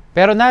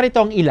 Pero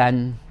narito ang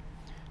ilan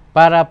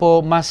para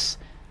po mas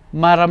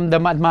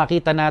maramdaman at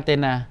makita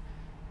natin na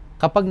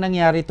kapag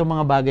nangyari itong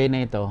mga bagay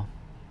na ito,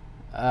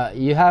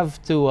 you have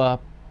to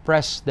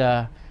press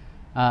the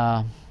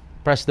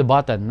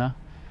button, no?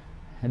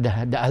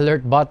 The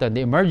alert button,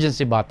 the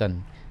emergency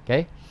button,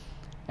 okay?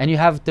 And you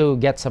have to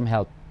get some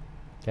help,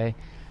 okay?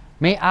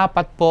 May 4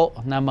 po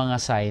na mga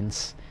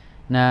signs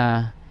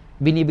na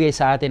binibigay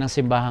sa atin ng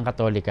Simbahang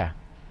Katolika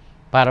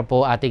para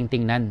po ating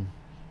tingnan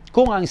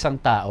kung ang isang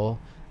tao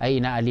ay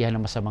inaalihan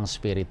ng masamang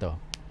spirito.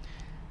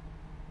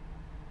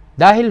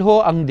 Dahil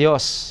ho ang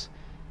Diyos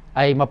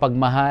ay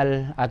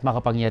mapagmahal at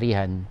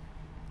makapangyarihan,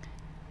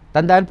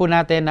 tandaan po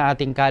natin na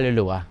ating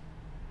kaluluwa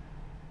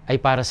ay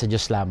para sa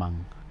Diyos lamang.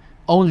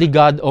 Only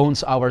God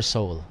owns our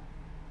soul.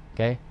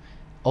 Okay?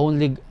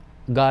 Only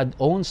God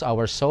owns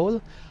our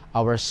soul.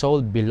 Our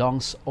soul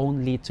belongs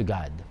only to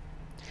God.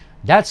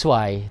 That's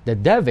why the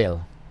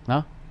devil,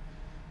 no,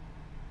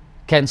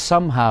 can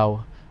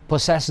somehow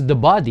possess the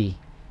body.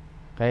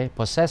 Okay?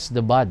 Possess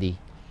the body.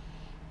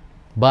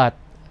 But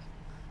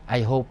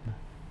I hope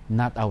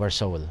not our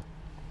soul.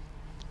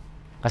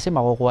 Kasi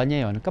makukuha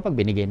niya yon kapag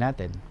binigay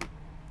natin.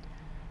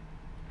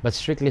 But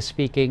strictly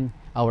speaking,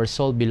 our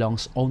soul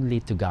belongs only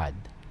to God.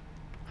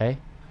 Okay?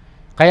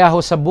 Kaya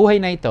ho sa buhay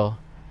na ito,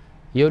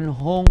 yun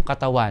hong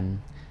katawan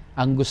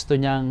ang gusto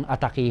niyang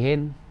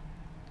atakihin,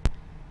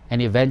 and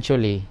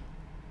eventually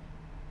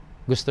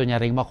gusto niya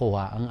ring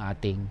makuha ang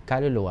ating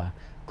kaluluwa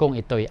kung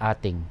ito'y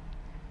ating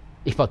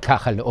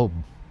ipagkakaloob.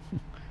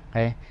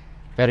 Okay?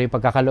 Pero yung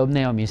pagkakaloob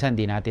na yun, minsan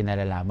di natin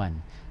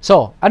nalalaman.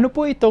 So, ano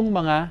po itong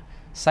mga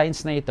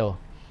signs na ito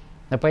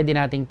na pwede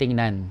nating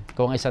tingnan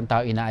kung isang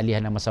tao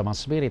inaalihan ng masamang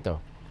spirito?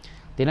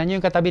 Tingnan nyo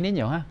yung katabi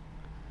ninyo, ha?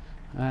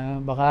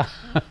 Baka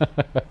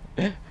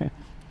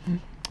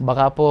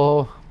baka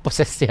po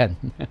possess yan.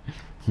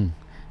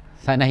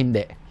 Sana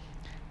hindi.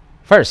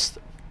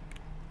 First,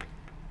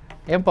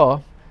 yan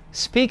po,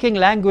 speaking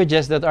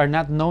languages that are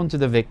not known to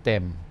the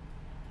victim.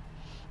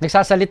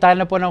 Nagsasalita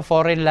na po ng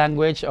foreign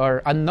language or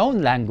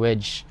unknown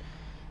language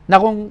na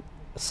kung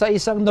sa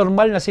isang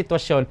normal na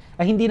sitwasyon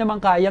ay hindi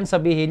naman kayang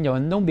sabihin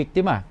yon nung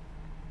biktima.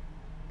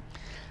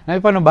 Nabi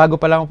pa nung bago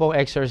pa lang po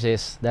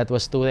Exorcist, that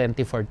was 2014.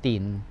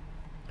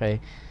 Okay?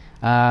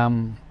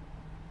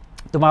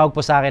 Tumawag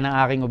po sa akin ng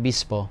aking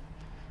obispo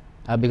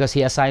because he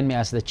assigned me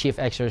as the chief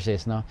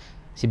exorcist, no?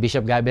 Si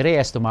Bishop Gabby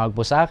Reyes tumawag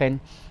po sa akin.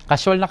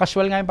 Casual na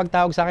casual nga yung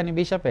pagtawag sa akin ni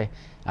Bishop eh.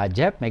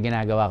 Jeff, may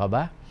ginagawa ka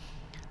ba?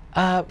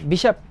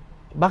 Bishop,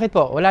 bakit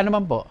po? Wala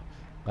naman po.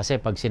 Kasi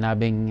pag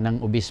sinabing ng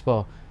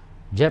obispo,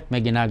 Jeff,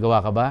 may ginagawa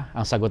ka ba?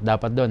 Ang sagot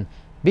dapat doon,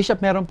 Bishop,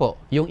 meron po.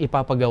 Yung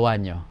ipapagawa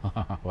nyo.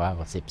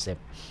 Wow, sip-sip.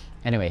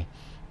 Anyway,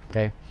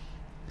 okay.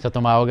 So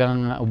tumawag ang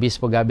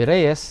obispo Gabby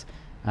Reyes.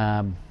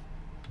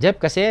 Jeff,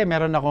 kasi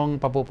meron akong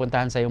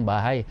papupuntahan sa iyong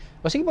bahay.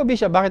 O sige po,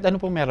 Bishop, bakit ano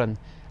pong meron?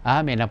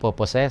 May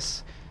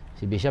napoposes.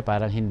 Si Bishop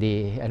parang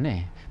hindi,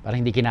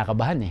 parang hindi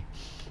kinakabahan eh.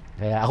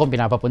 Kaya ako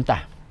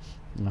pinapapunta.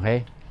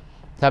 Okay?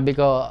 Sabi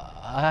ko,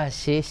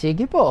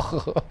 sige po.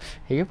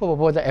 Sige po,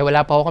 pupunta.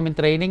 Wala pa ako kaming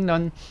training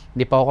nun.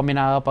 Hindi pa ako kami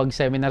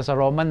nakakapag-seminar sa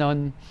Roma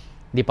nun.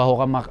 Hindi pa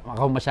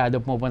ako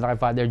masyado pupunta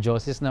kay Father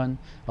Joseph nun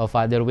o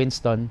Father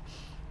Winston.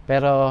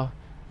 Pero,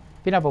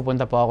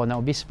 pinapupunta po ako ng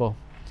obispo.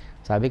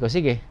 Sabi ko,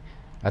 sige.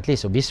 At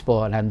least,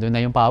 obispo, nandun na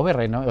yung power,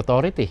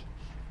 authority.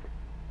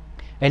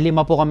 5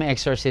 po kami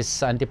exorcist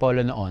sa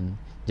Antipolo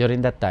noon.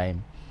 During that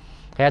time.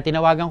 Kaya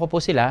tinawagan ko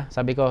po sila.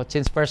 Sabi ko,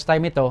 since first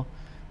time ito,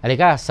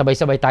 halika,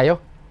 sabay-sabay tayo.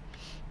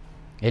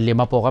 5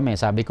 po kami.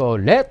 Sabi ko,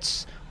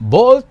 let's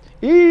bolt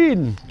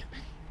in!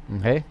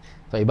 Okay?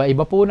 So,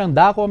 iba-iba po ng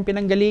dako ang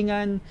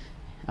pinanggalingan.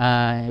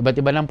 Iba't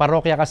iba ng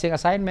parokya kasing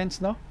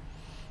assignments, no?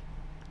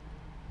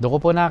 Doon ko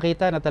po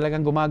nakita na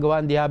talagang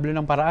gumagawa ang diablo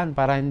ng paraan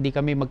para hindi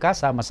kami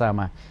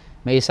magkasama-sama.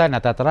 May isa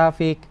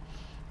natatraffic,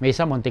 may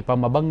isa muntik pang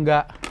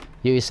mabangga,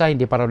 yung isa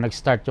hindi pa raw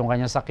nag-start yung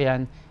kanyang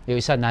sakyan, yung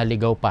isa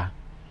naligaw pa.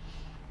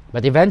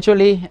 But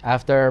eventually,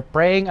 after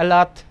praying a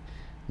lot,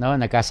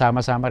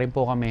 nagkasama-sama rin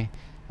po kami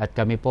at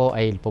kami po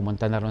ay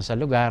pumunta na rin sa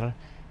lugar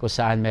kung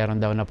saan meron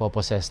daw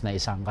napoposes na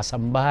isang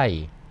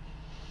kasambahay.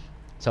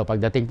 So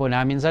pagdating po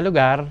namin sa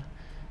lugar,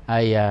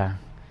 ay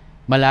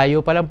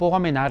malayo pa lang po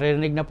kami,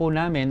 naririnig na po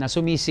namin na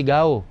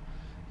sumisigaw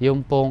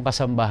yung pong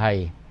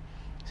kasambahay.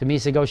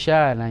 Sumisigaw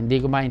siya na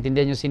hindi ko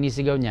maintindihan yung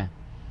sinisigaw niya.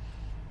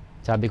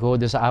 Sabi ko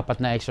doon sa 4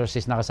 na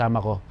exorcist na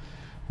kasama ko,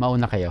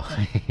 mauna kayo.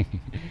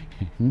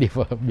 Hindi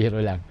po,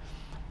 biro lang.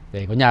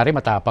 Okay, kunyari,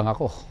 matapang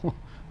ako.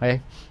 Okay?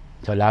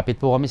 So, lapit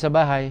po kami sa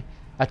bahay.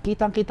 At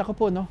kitang-kita ko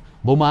po,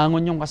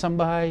 bumangon yung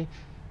kasambahay,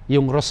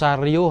 yung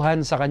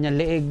rosaryuhan sa kanyang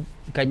leeg,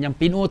 kanyang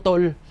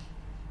pinutol.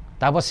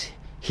 Tapos,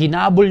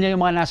 hinabol niya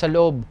yung mga nasa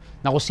loob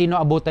na kung sino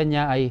abutan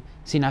niya ay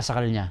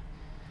sinasakal niya.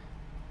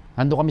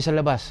 Nandun kami sa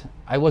labas.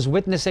 I was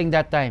witnessing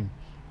that time.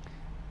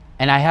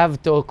 And I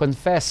have to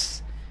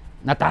confess,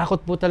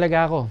 natakot po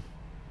talaga ako.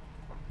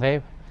 Okay?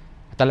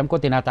 At alam ko,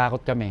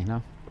 tinatakot kami.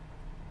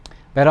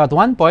 Pero at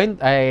one point,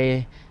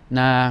 ay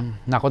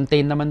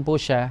na-contain naman po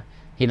siya.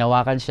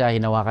 Hinawakan siya,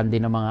 hinawakan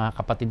din ng mga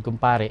kapatid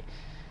kong pare.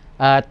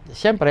 At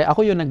siyempre,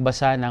 ako yung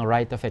nagbasa ng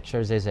Rite of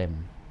Exorcism.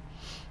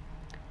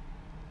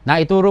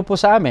 Naituro po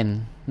sa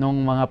amin,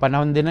 nung mga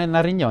panahon din na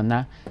rin yun,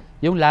 na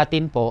yung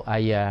Latin po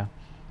ay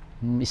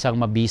isang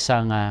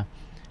mabisang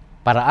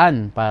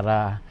paraan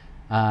para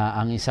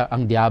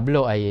ang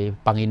diablo ay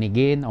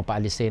panginigin o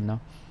paalisin,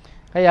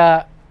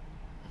 Kaya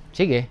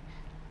sige,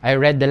 I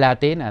read the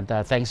Latin at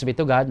thanks be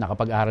to God,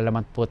 nakapag-aral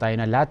naman po tayo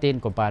ng Latin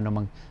kung paano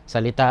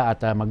magsalita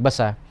at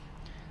magbasa.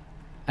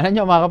 Ano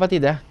nyo mga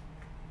kapatid,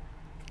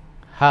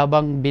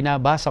 habang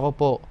binabasa ko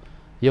po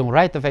yung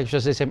Rite of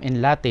Exorcism in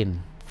Latin,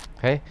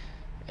 okay?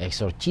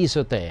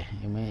 Exorciso te,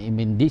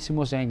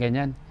 imendisimus, yung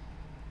ganyan.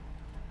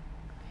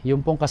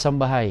 Yung pong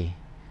kasambahay,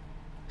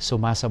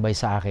 sumasabay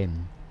sa akin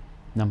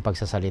ng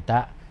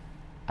pagsasalita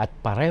at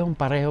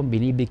parehong-parehong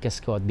binibigkas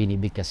ko at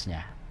binibigkas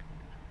niya.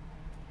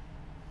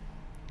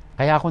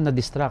 Kaya ako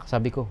na-distract.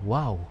 Sabi ko,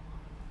 wow.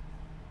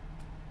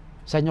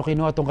 Saan nyo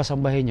kinuha itong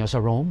kasambahay nyo? Sa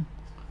Rome?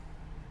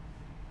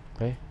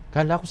 Okay?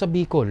 Kala ko sa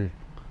Bicol.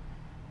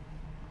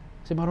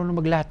 Kasi marunong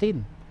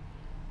mag-Latin.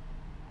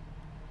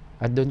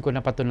 At doon ko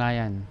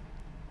napatunayan,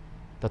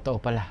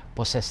 totoo pala,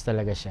 possessed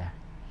talaga siya.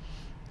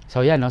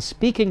 So yan,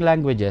 speaking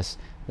languages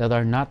that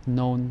are not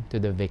known to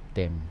the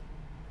victim.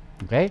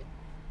 Okay?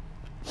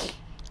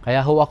 Kaya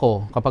ho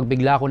ako, kapag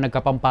bigla ako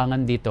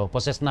nagkapampangan dito,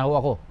 possessed na ho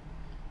ako.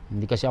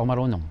 Hindi kasi ako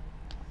marunong.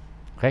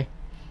 Okay?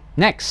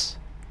 Next.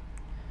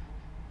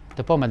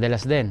 Ito po,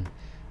 madalas din.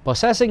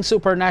 Possessing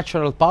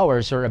supernatural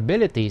powers or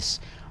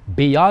abilities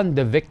beyond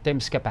the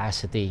victim's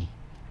capacity.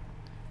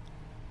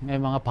 May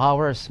mga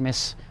powers,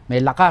 may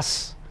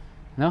lakas.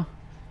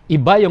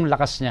 Iba yung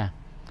lakas niya.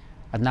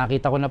 At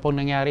nakita ko na pong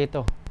nangyari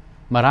ito.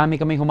 Marami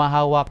kaming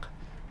humahawak.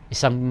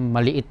 Isang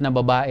maliit na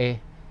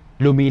babae,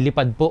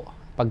 lumilipad po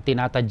pag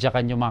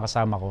tinatadyakan yung mga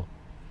kasama ko.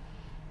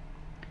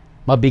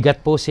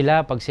 Mabigat po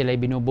sila pag sila'y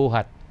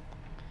binubuhat.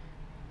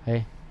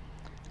 Okay?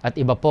 At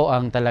iba po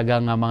ang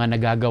talagang mga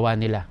nagagawa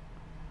nila.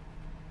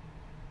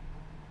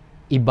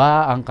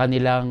 Iba ang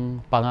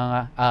kanilang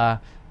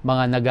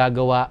mga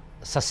nagagawa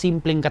sa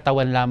simpleng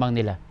katawan lamang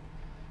nila.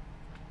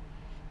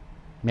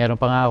 Meron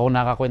pa nga akong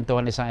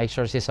nakakwentuhan isang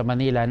exorcist sa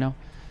Manila,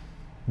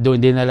 Doon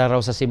din nila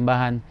raw sa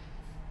simbahan,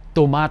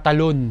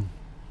 tumatalon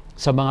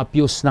sa mga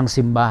pews ng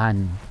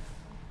simbahan.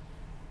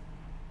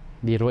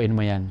 Biruin mo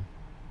yan.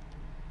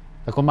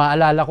 At kung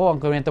maalala ko, ang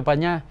kwento pa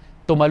niya,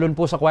 tumalon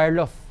po sa choir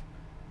loft.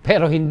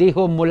 Pero hindi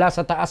ho mula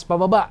sa taas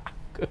pababa.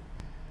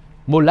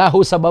 mula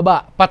ho sa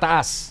baba,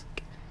 pataas.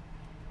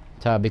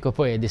 Sabi ko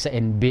po, di sa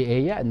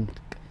NBA yan.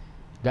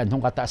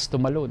 Ganong kataas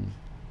tumalon.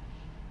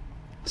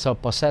 So,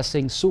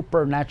 possessing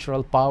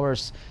supernatural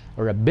powers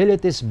or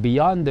abilities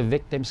beyond the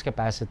victim's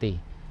capacity.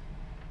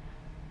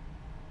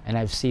 And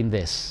I've seen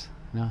this.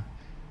 No?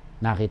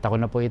 Nakita ko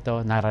na po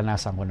ito,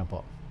 naranasan ko na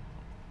po.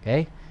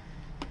 Okay?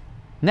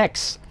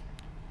 Next.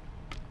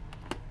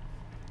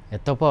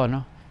 Ito po,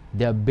 no?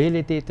 The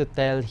ability to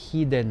tell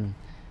hidden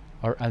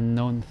or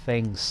unknown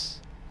things.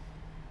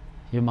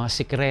 Yung mga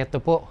sikreto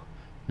po,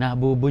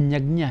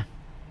 nabubunyag niya.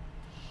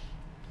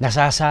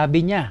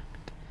 Nasasabi niya.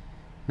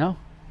 No?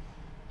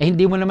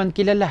 Hindi mo naman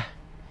kilala.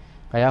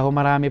 Kaya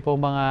marami po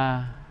mga,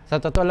 sa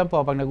totoo lang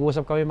po, pag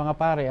nag-uusap kami mga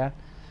pare,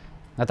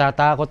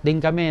 natatakot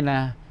din kami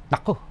na,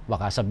 naku,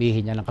 baka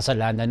sabihin niya ng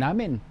kasalanan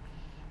namin.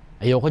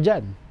 Ayoko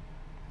dyan.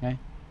 Okay?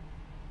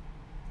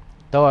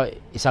 Ito,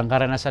 isang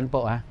karanasan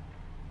po,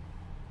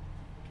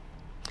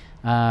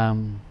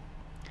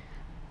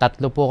 3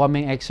 po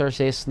kaming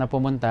exorcist na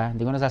pumunta.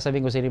 Hindi ko na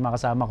sasabihin kung sino yung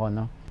makasama ko,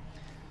 no?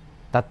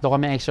 3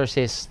 kaming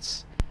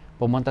exorcists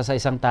pumunta sa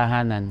isang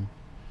tahanan.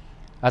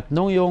 At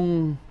nung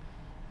yung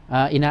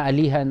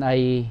inaalihan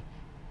ay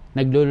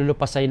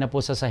naglululupasay na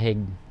po sa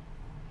sahig,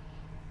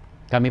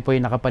 kami po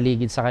yung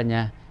nakapaligid sa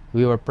kanya.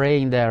 We were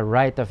praying the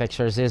rite of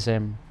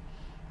exorcism.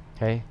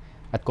 Okay?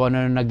 At kung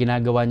ano na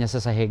ginagawa niya sa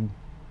sahig,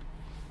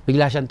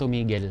 bigla siyang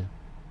tumigil.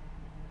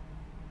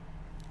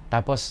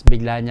 Tapos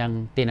bigla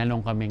niyang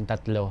tinanong kaming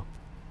 3,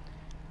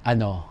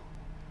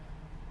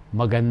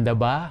 maganda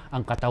ba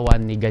ang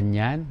katawan ni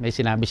ganyan? May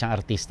sinabi siyang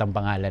artistang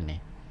pangalan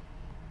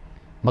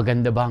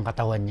Maganda ba ang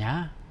katawan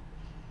niya?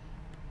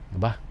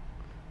 Diba?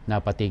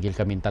 Napatigil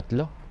kaming 3.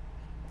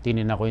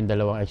 Tininan ko yung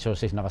 2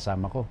 exorcist na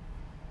kasama ko.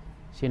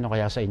 Sino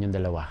kaya sa inyong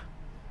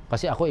 2?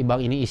 Kasi ako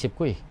ibang iniisip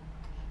ko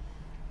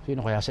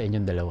Sino kaya sa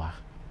inyong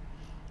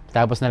 2?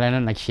 Tapos na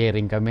lang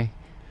nag-sharing kami.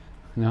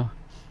 No?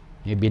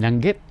 May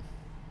binanggit.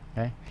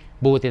 Okay?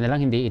 Buti na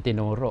lang hindi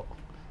itinuro.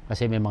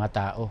 Kasi may mga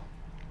tao.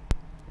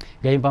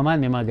 Gayunpaman,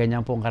 may mga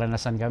ganyan pong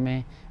karanasan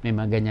kami. May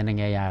mga ganyan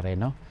nangyayari,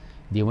 no?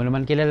 Di mo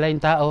naman kilala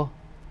yung tao,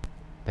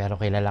 pero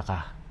kilala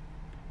ka.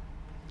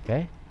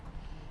 Okay?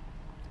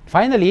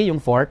 Finally, yung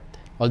 4th,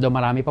 although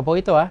marami pa po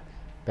ito,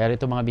 pero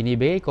ito mga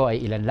binibigay ko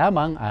ay ilan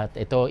lamang at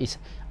ito is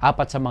 4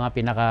 sa mga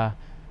pinaka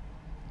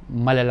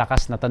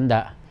malalakas na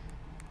tanda.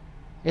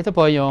 Ito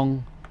po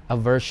yung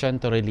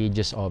aversion to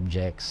religious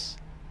objects.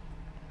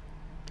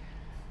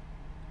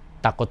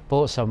 Takot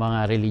po sa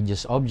mga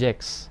religious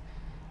objects.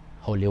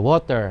 Holy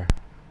water,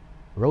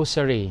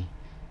 rosary,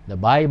 the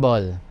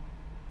Bible,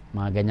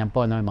 mga ganyan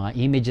po, no? Mga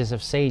images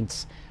of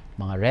saints,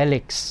 mga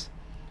relics.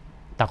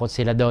 Takot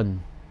sila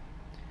doon.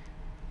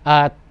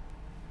 At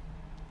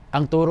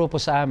ang turo po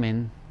sa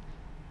amin,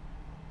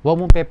 huwag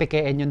mong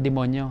pepekein yung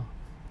demonyo.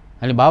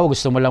 Halimbawa,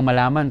 gusto mo lang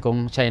malaman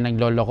kung siya yung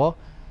nagloloko.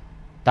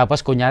 Tapos,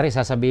 kunyari,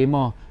 sasabihin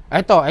mo,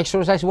 ito,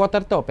 exorcise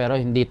water to, pero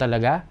hindi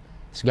talaga.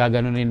 Tapos,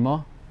 gaganunin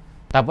mo.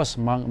 Tapos,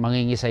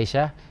 mangingisay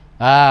siya.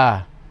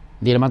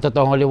 Hindi naman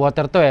totoong holy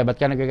water to ba't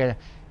ka nagagaya?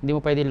 Hindi mo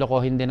pwedeng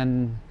lokohin din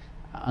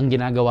ang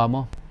ginagawa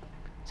mo.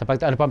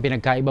 Sapagkat ano pang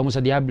pinagkaiba mo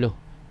sa diablo?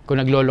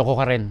 Kung nagloloko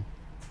ka rin.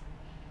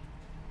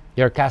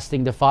 You're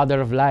casting the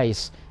father of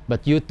lies,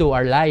 but you too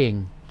are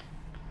lying.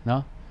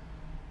 No?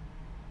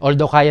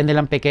 Although kaya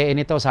nilang pekein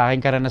ito sa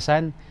aking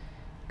karanasan,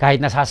 kahit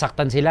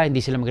nasasaktan sila,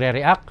 hindi sila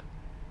magre-react.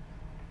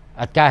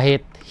 At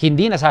kahit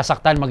hindi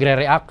nasasaktan,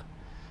 magre-react.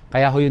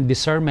 Kaya ho yung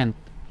discernment,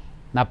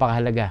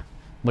 napakahalaga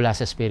mula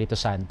sa Espiritu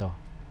Santo.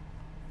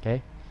 Okay?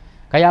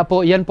 Kaya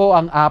po, yan po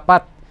ang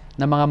 4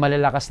 na mga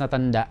malalakas na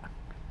tanda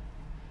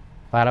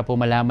para po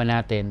malaman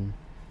natin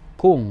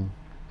kung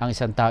ang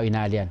isang tao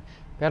inaalian.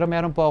 Pero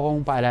meron po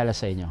akong paalala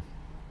sa inyo.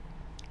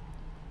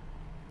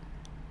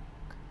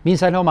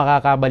 Minsan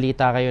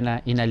makakabalita kayo na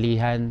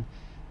inalihan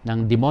ng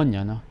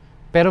demonyo, no?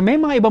 Pero may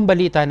mga ibang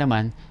balita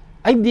naman,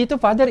 ay dito,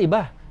 Father,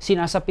 iba.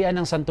 Sinasapian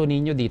ng Santo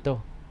Niño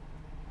dito.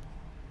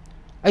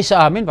 Ay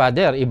sa amin,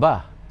 Father,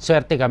 iba.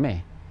 Swerte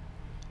kami.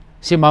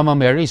 Si Mama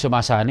Mary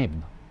sumasanib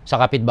sa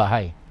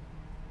kapitbahay.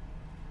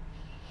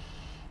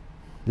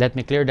 Let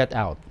me clear that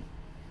out.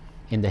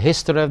 In the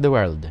history of the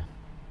world,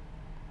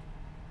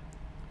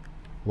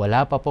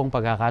 wala pa pong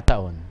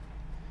pagkakataon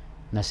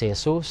na si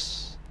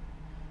Jesus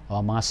o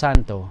ang mga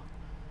santo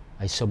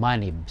ay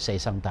sumanib sa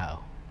isang tao.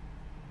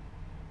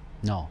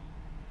 No.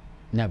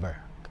 Never.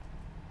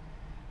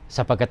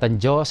 Sapagkat ang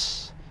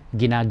Diyos,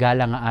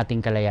 ginagalang ang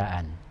ating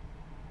kalayaan.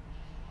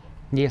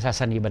 Hindi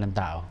sasaniban ng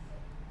tao.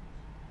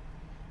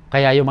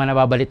 Kaya yung mga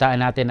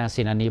nababalitaan natin na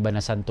sinaniban na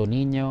Santo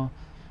Niño,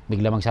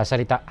 bigla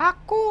magsasalita,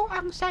 ako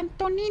ang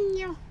Santo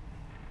Niño.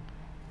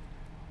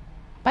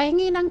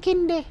 Pahingi ng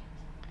kinde.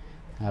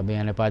 Sabi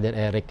nga ni Father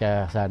Eric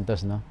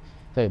Santos, no?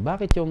 So,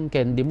 bakit yung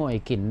candy mo ay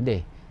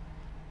kinde?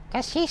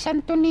 Kasi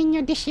Santo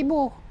Niño de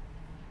Cebu.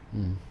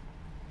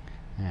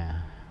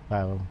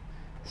 Wow.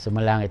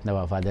 Sumalangit na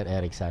ba, Father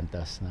Eric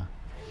Santos, no?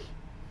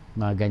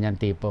 Mga ganyan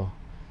tipo.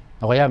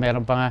 O kaya,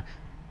 meron pa nga,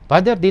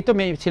 Father, dito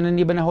may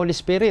sinaniban na Holy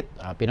Spirit.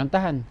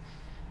 Pinuntahan.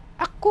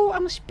 Ako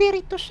ang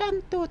Espiritu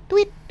Santo.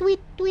 Tweet, tweet,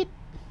 tweet.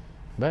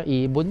 Ba,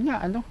 ibon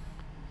nga, ano?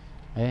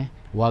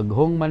 Wag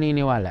hong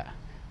maniniwala.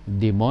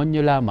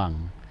 Demonyo lamang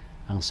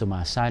ang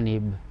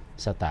sumasanib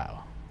sa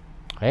tao.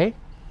 Okay?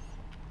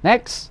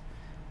 Next.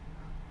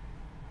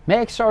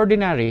 May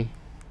extraordinary,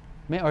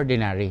 may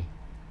ordinary.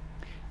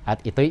 At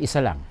ito'y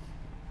isa lang.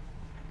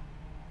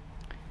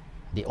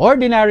 The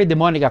ordinary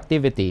demonic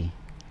activity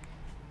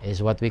is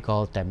what we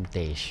call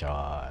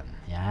temptation.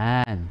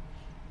 Yan.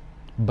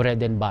 Bread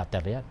and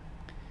butter yan.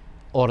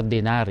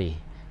 Ordinary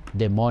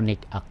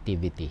demonic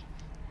activity.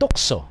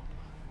 Tukso.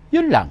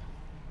 Yun lang.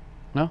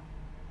 No?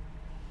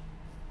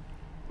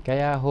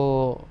 Kaya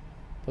ho,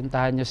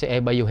 puntahan nyo si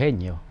Eva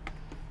Eugenio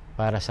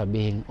para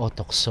sabihin, o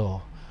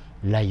tukso,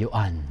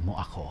 layuan mo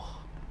ako.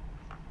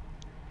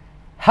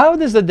 How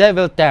does the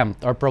devil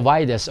tempt or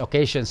provide us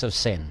occasions of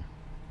sin?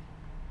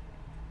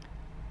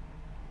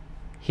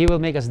 He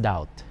will make us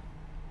doubt.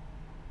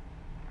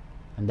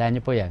 Tandaan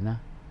niyo po yan, ha?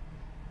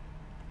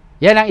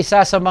 Yan ang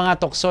isa sa mga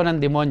tukso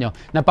ng demonyo,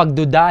 na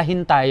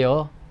pagdudahin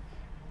tayo,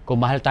 kung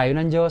mahal tayo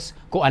ng Diyos,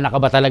 kung anak ka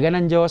ba talaga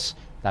ng Diyos.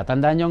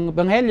 Tatandaan yung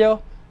Ebanghelyo,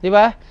 di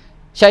ba?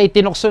 Siya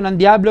itinukso ng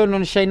Diablo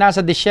nung siya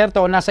nasa disyerto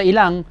o nasa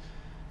ilang.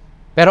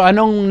 Pero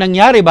anong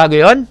nangyari bago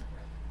yon?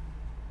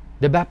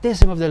 The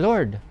baptism of the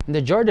Lord in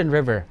the Jordan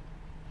River.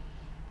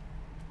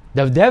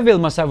 The devil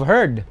must have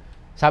heard.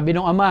 Sabi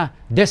nung ama,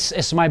 this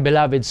is my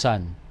beloved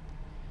son.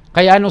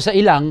 Kaya nung sa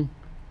ilang,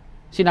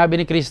 sinabi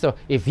ni Kristo,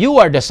 if you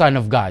are the Son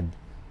of God.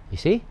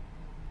 You see?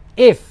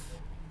 If.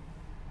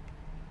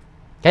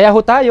 Kaya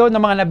ho tayo,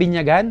 ng mga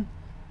nabinyagan,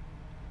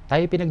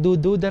 tayo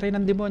pinagdududa rin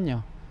ng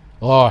demonyo.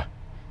 Oh,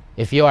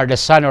 if you are the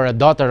son or a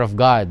daughter of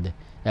God,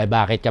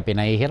 bakit ka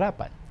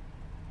pinahihirapan?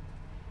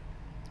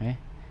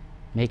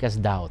 Make us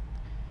doubt.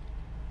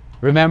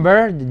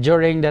 Remember,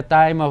 during the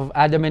time of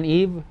Adam and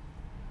Eve,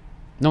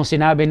 nung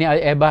sinabi ni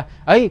Eva,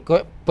 ay,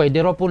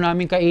 pwede raw po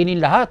namin kainin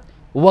lahat.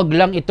 Huwag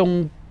lang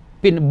itong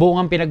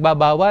bungang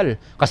pinagbabawal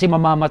kasi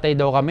mamamatay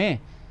daw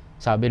kami.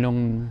 Sabi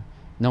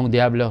nung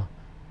Diablo,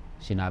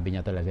 sinabi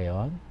niya talaga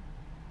yon.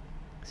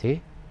 See?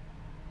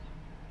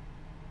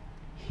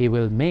 He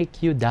will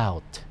make you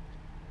doubt.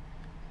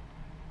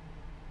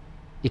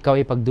 Ikaw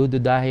ay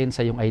pagdududahin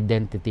sa iyong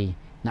identity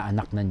na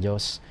anak ng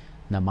Diyos,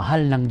 na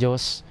mahal ng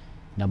Diyos,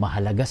 na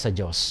mahalaga sa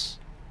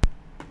Diyos.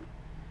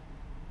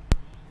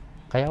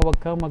 Kaya huwag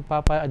kang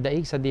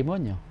magpapadaig sa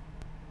demonyo.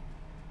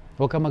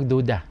 Huwag kang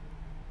magduda.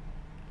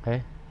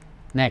 Okay?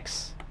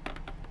 Next.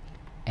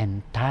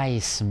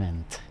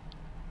 Enticement.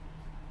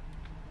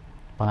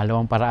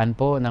 Pangalawang paraan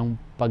po ng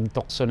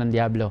pagtukso ng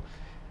Diablo.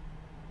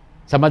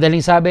 Sa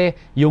madaling sabi,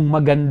 yung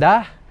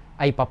maganda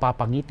ay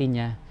papapangitin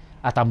niya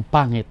at ang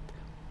pangit,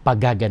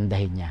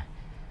 pagagandahin niya.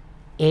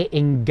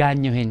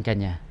 Eengganyohin ka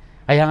niya.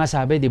 Kaya nga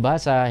sabi, di ba,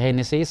 sa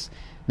Genesis,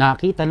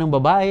 nakita ng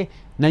babae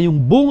na yung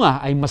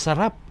bunga ay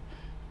masarap.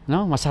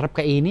 No? Masarap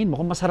kainin.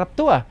 Mukhang masarap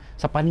to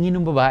sa paningin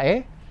ng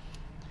babae.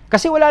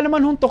 Kasi wala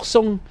naman hong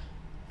tuksong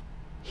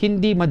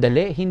hindi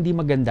madali, hindi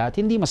maganda, at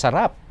hindi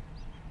masarap.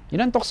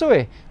 Yun ang tukso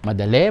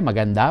Madali,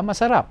 maganda,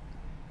 masarap.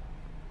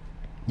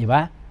 Di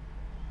ba?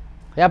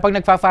 Kaya pag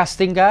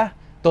nagfa-fasting ka,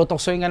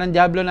 tutuksoin ka ng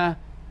Diablo na,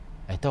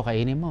 ito,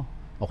 kainin mo.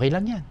 Okay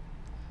lang yan.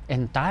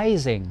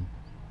 Enticing.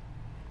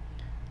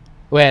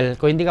 Well,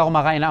 kung hindi ka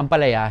kumakain ng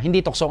ampalaya,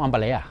 hindi tukso ang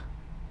ampalaya.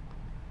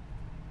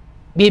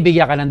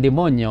 Bibigyan ka ng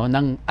demonyo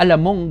ng alam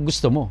mong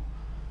gusto mo.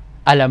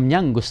 Alam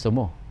niyang gusto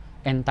mo.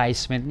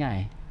 Enticement nga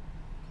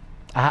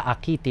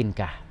Aakitin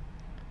ka.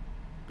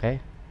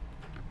 Okay?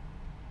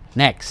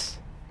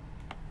 Next.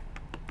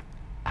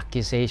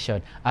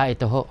 Accusation.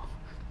 Ito ho.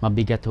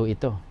 Mabigat ho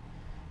ito.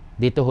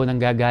 Dito ho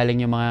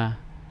nanggagaling yung mga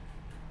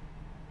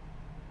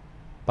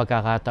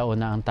pagkakataon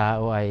na ang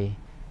tao ay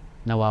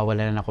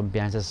nawawala na ng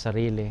kumpiyansa sa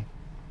sarili.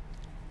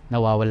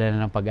 Nawawala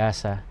na ng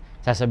pag-asa.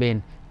 Sasabihin,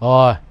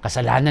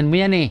 kasalanan mo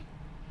yan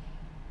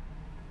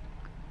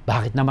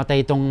Bakit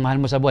namatay itong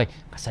mahal mo sa buhay?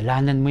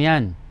 Kasalanan mo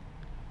yan.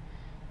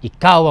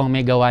 Ikaw ang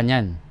may gawa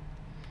niyan.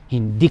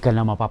 Hindi ka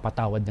na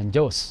mapapatawad ng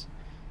Diyos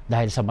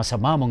dahil sa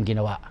masama mong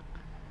ginawa.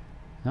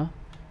 No?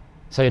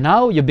 So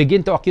now, you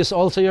begin to accuse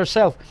also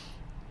yourself.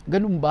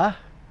 Ganun ba?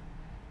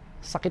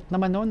 Sakit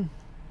naman nun.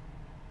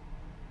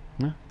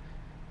 No?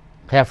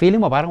 Kaya feeling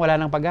mo parang wala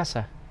nang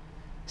pag-asa.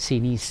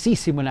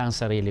 Sinisisi mo na ang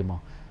sarili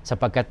mo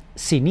sapagkat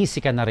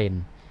sinisi ka na rin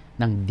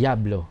ng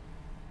Diablo.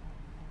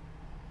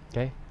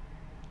 Okay?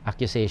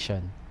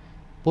 Accusation.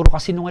 Puro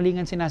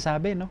kasinungalingan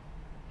sinasabi, no?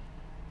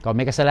 Kung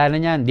may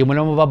kasalanan yan, di mo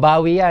na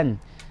mababawi yan.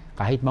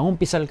 Kahit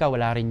mangumpisal ka,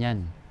 wala rin yan.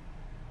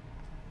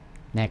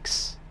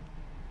 Next.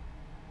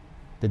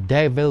 The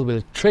devil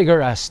will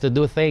trigger us to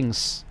do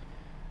things.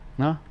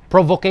 No?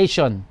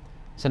 Provocation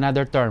is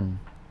another term.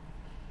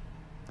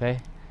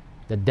 Okay?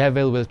 The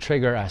devil will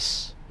trigger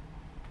us.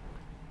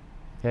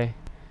 Okay?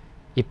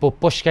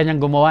 Ipupush ka niyang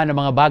gumawa ng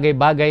mga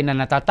bagay-bagay na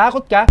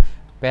natatakot ka,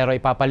 pero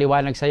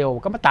ipapaliwanag sa'yo,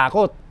 huwag ka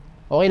matakot.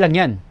 Okay lang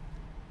yan.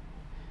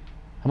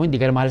 Hindi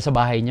ka na mahal sa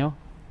bahay niyo.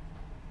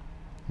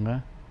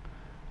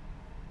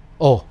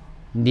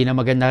 Hindi na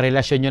maganda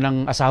relasyon nyo ng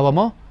asawa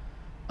mo?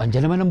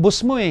 Andiyan naman ang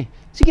boss mo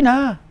Sige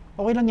na,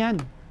 okay lang yan.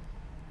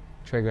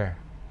 Trigger.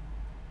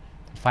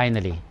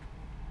 Finally,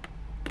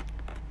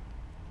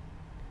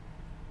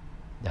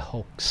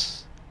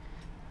 hoax,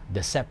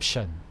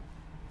 deception.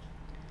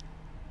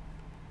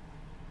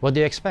 What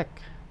do you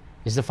expect?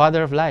 He's the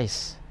father of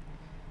lies.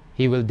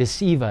 He will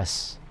deceive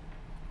us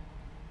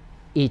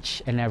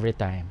each and every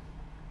time.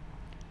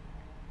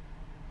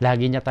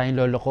 Lagi niya tayong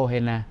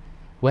lolokohin na,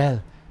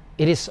 well,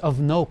 it is of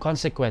no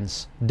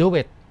consequence. Do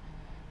it.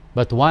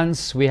 But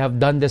once we have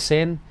done the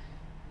sin,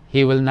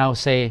 he will now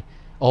say,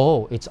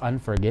 oh, it's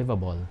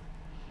unforgivable.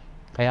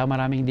 Kaya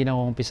maraming hindi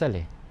nangungumpisal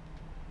eh.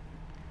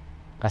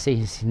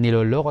 Kasi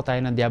niloloko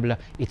tayo ng diablo,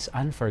 it's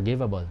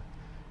unforgivable.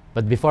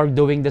 But before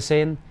doing the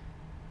sin,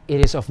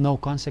 it is of no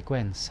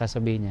consequence,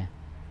 sasabihin niya.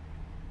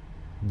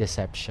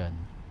 Deception.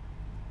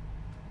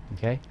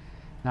 Okay?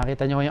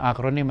 Nakita niyo ko yung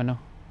acronym, ano?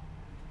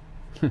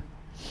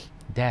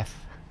 Death.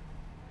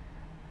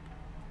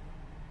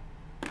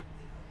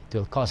 It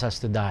will cause us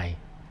to die.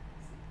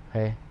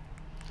 Okay?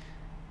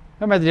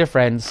 But my dear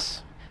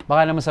friends,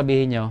 baka naman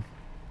sabihin nyo,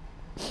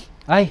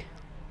 ay,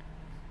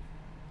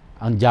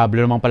 ang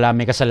diablo naman pala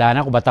may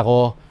kasalanan kung ba't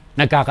ako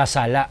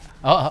nagkakasala.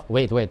 Oh,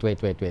 wait.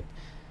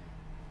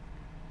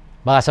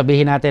 Baka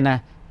sabihin natin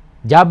na,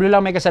 diablo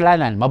lang may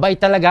kasalanan, mabait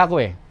talaga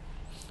ako eh.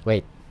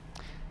 Wait.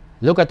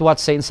 Look at what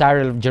Saint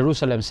Cyril of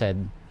Jerusalem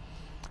said.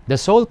 The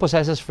soul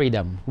possesses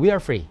freedom. We are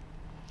free.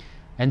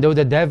 And though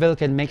the devil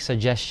can make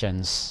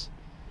suggestions,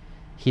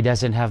 he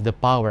doesn't have the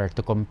power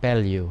to compel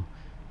you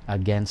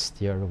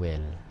against your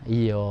will.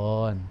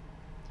 Iyon.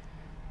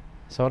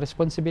 So,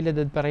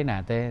 responsibilidad pa rin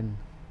natin.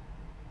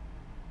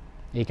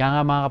 Ika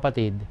nga mga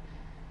kapatid,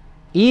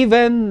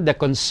 even the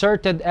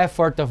concerted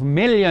effort of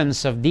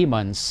millions of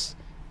demons,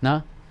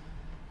 no?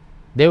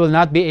 They will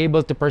not be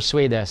able to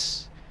persuade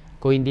us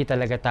kung hindi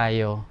talaga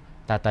tayo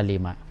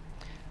tatalima.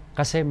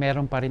 Kasi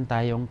meron pa rin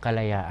tayong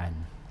kalayaan.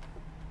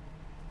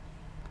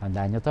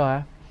 Tandaan nyo to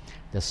ha.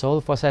 The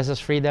soul possesses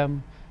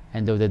freedom,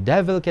 and though the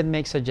devil can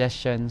make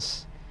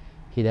suggestions,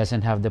 he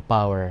doesn't have the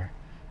power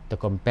to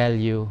compel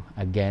you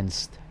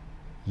against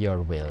your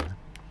will.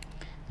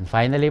 And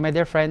finally, my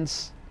dear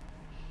friends,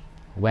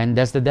 when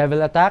does the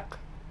devil attack?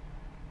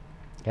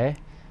 Okay,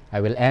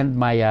 I will end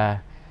my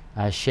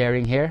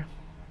sharing here.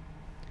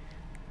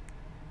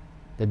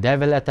 The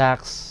devil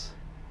attacks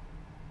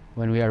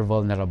when we are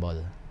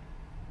vulnerable.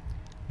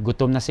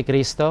 Gutom na si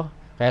Kristo,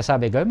 kaya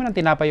sabi, gawin mo ng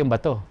tinapay yung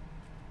bato.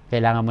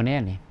 Kailangan mo na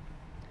yan eh.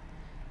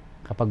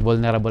 Kapag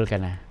vulnerable ka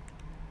na.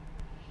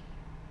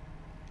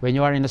 When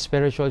you are in a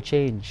spiritual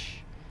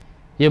change,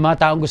 yung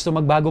mga taong gusto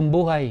magbagong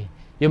buhay,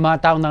 yung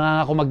mga taong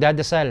nangangako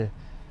magdadasal,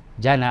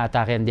 diyan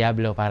na-atake ang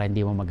diablo para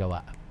hindi mo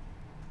magawa.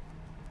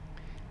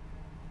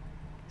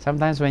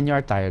 Sometimes when you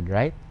are tired,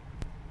 right?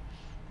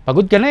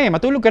 Pagod ka na eh,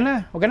 matulog ka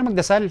na, huwag ka na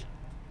magdasal.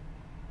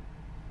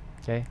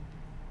 Okay?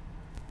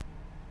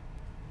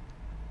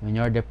 When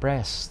you're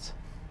depressed,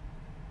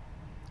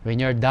 when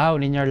you're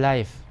down in your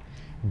life,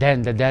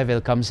 then the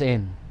devil comes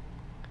in.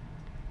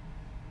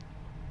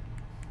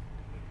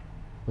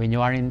 When you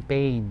are in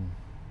pain,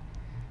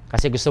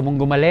 kasi gusto mong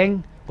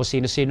gumaling, kung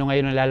sino-sino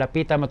ngayon ang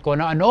lalapitan at kung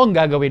ano-ano ang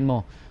gagawin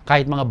mo,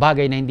 kahit mga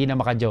bagay na hindi na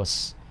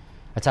maka-Diyos.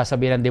 At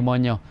sasabihin ng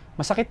demonyo,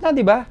 masakit na,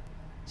 di ba?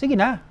 Sige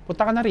na,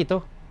 punta ka na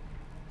rito.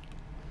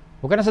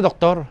 Huwag ka na sa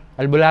doktor,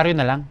 albularyo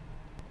na lang.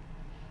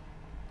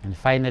 And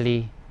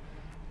finally,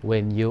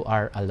 when you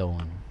are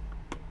alone.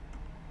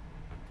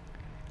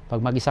 Pag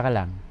mag-isa ka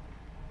lang,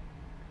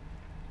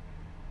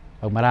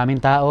 pag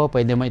maraming tao,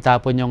 pwede mo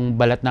itapon yung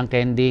balat ng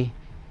candy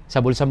sa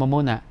bulsa mo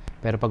muna.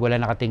 Pero pag wala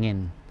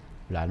nakatingin,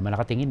 wala naman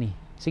nakatingin eh.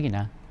 Sige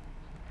na.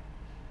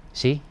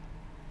 See?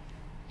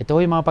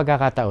 Ito yung mga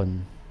pagkakataon.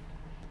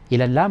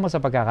 Ilan lamang sa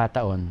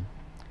pagkakataon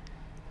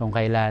kung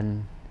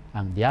kailan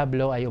ang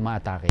diablo ay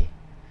umaatake.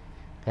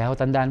 Kaya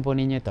tandaan po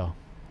ninyo ito.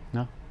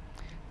 No?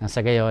 Nang sa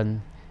gayon,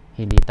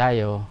 hindi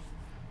tayo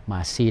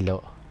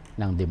masilo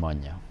ng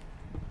demonyo.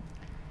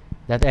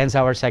 That ends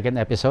our second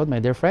episode, my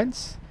dear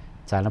friends.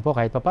 Sana po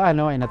kahit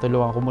papaano ay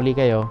natulungan ko muli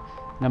kayo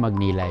na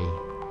magnilay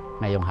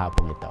ngayong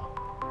hapong ito.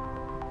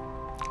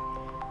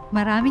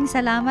 Maraming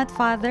salamat,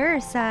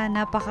 Father, sa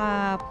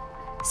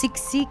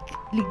siksik,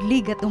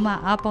 liglig at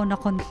umaapaw na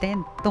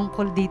content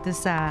tungkol dito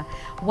sa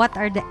what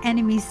are the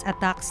enemy's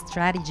attack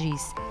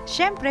strategies.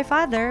 Siyempre,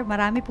 Father,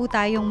 marami po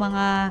tayong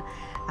mga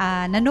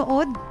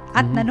nanood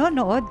at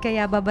nanonood,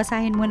 kaya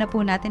babasahin muna po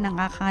natin ang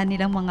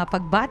kanilang mga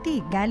pagbati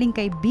galing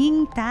kay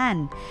Bing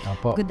Tan.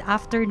 Opo. Good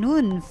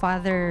afternoon,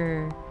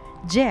 Father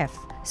Jeff.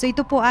 So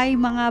ito po ay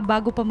mga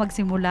bago pa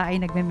magsimula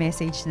ay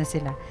nagme-message na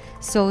sila.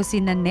 So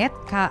si Nanette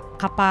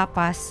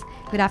Kapapas,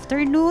 good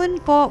afternoon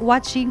po,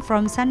 watching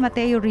from San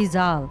Mateo,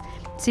 Rizal.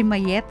 Si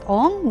Mayet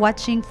Ong,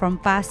 watching from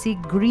Pasig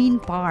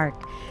Green Park.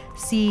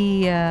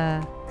 Si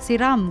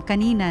Ram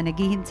kanina,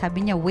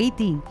 sabi niya,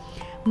 waiting.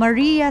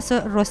 Maria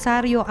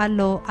Rosario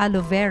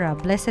Alovera,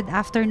 blessed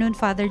afternoon,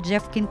 Father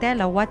Jeff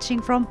Quintela, watching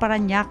from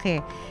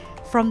Parañaque.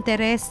 From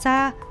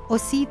Teresa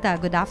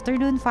Osita, good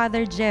afternoon,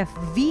 Father Jeff.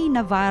 V.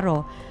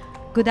 Navarro,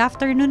 good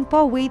afternoon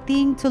po,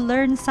 waiting to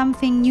learn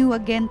something new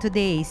again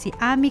today. Si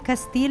Ami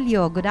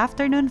Castillo, good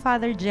afternoon,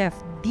 Father Jeff.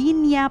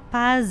 Dinya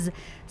Paz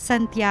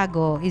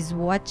Santiago is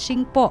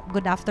watching po,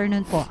 good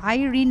afternoon po.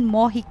 Irene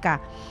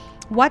Mojica,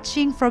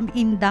 watching from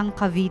Indang,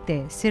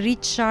 Cavite. Si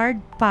Richard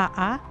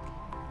Paa,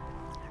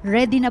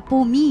 ready na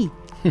po me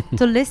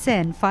to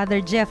listen. Father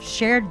Jeff,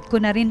 shared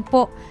ko na rin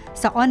po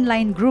sa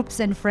online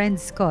groups and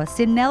friends ko.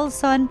 Si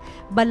Nelson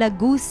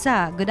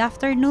Balagusa, good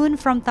afternoon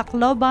from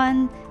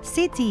Tacloban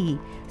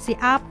City. Si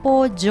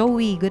Apo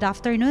Joey, good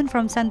afternoon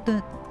from Santo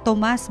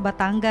Tomas,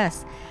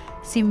 Batangas.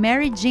 Si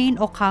Mary Jane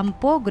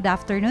Ocampo, good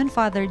afternoon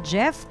Father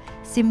Jeff.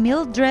 Si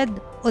Mildred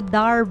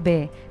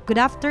Odarbe, good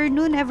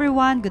afternoon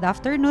everyone. Good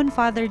afternoon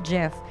Father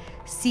Jeff.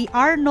 Si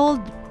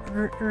Arnold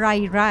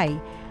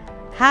Ray,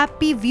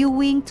 happy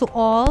viewing to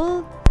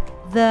all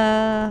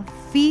the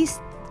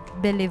Feast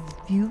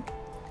Bellevue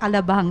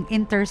Alabang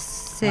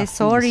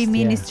Intercessory Feast,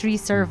 Ministry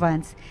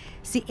servants.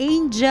 Si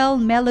Angel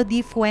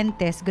Melody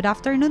Fuentes, good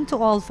afternoon to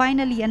all.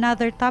 Finally,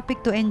 another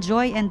topic to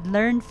enjoy and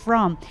learn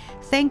from.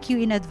 Thank you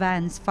in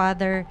advance,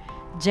 Father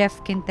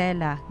Jeff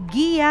Quintela.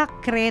 Gia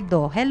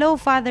Credo, hello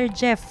Father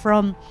Jeff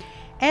from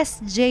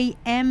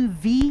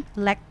SJMV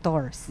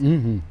Lectors.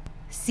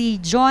 Si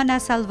Jonah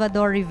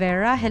Salvador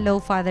Rivera, hello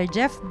Father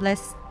Jeff,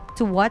 blessed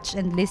to watch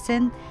and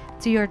listen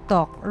to your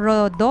talk.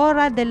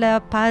 Rodora de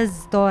la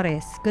Paz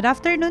Torres, good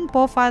afternoon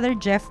po Father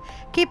Jeff,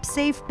 keep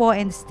safe po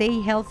and stay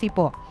healthy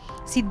po.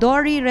 Si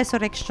Dory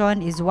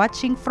Resurrection is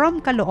watching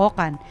from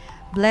Caloocan.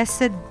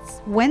 Blessed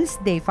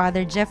Wednesday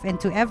Father Jeff,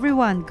 and to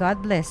everyone,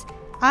 God bless.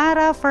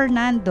 Ara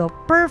Fernando,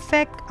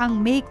 perfect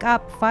ang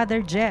makeup Father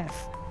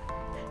Jeff.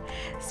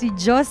 Si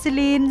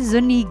Jocelyn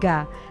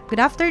Zuniga, good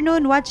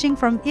afternoon, watching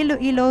from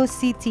Iloilo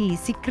City.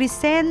 Si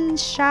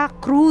Crescencia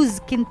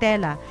Cruz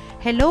Quintela,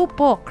 hello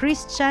po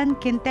Christian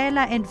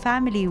Quintela and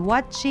family,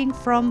 watching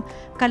from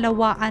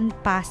Kalawaan,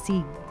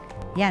 Pasig.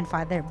 Yan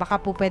Father, baka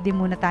po pwede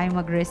muna tayong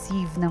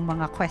mag-receive ng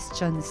mga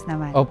questions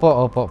naman.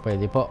 Opo,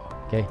 pwede po.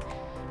 Okay.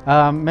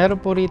 Meron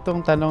po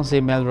ritong tanong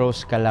si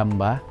Melrose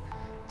Calamba.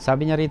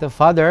 Sabi niya rito,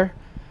 Father,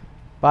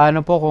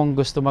 paano po kung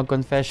gusto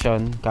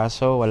mag-confession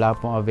kaso wala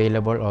pong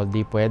available o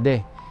di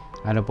pwede?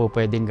 Ano po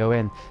pwedeng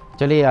gawin?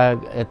 Actually,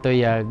 ito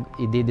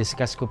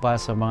i-discuss ko pa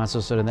sa mga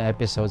susunod na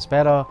episodes.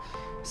 Pero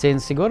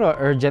since siguro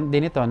urgent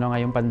din ito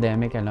ngayong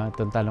pandemic,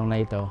 itong tanong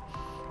na ito.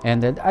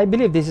 And I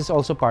believe this is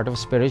also part of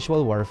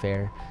spiritual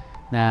warfare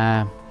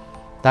na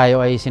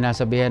tayo ay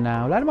sinasabihan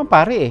na wala namang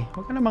pare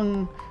Huwag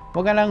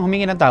ka nang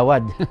humingi ng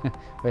tawad.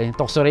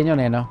 Tukso rin yun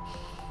no?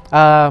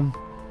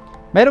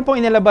 Meron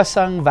pong inilabas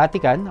ang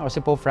Vatican o si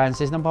Pope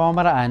Francis ng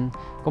pamamaraan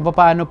kung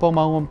paano po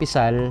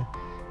mangumpisal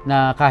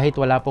na kahit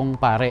wala pong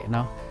pare,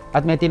 no?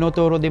 At may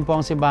tinuturo din po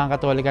ang Simbahang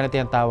Katolika na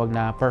tinatawag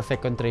na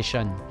perfect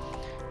contrition.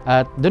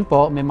 At dun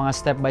po may mga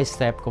step by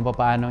step kung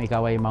paano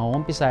ikaw ay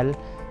mangumpisal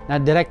na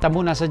direkta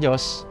muna sa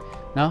Diyos,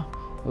 no?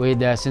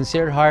 With a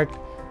sincere heart,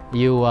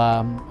 you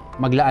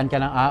maglaan ka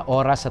ng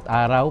oras at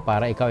araw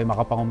para ikaw ay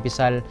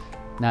makapangumpisal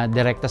na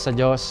direkta sa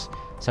Diyos.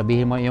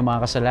 Sabihin mo yung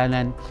mga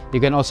kasalanan. You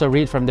can also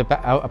read from the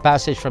a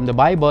passage from the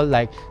Bible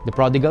like the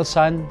prodigal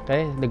son,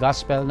 okay, the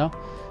gospel, no?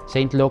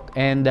 Saint Luke,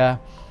 and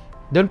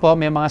doon po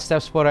may mga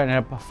steps po rin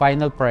and a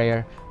final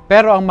prayer.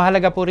 Pero ang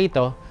mahalaga po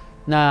rito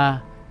na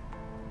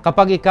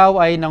kapag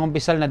ikaw ay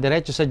nangumpisal na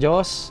diretso sa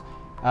Diyos,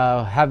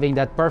 having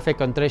that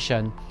perfect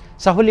contrition,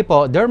 sa huli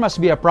po there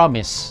must be a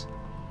promise.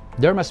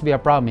 There must be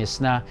a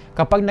promise na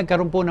kapag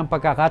nagkaroon po ng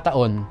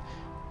pagkakataon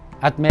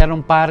at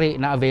merong pari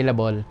na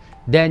available,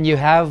 then you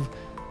have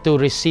to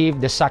receive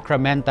the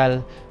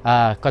sacramental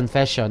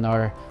confession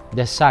or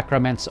the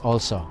sacraments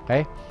also.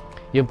 Okay?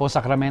 Yung po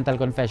sacramental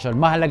confession,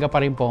 mahalaga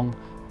pa rin pong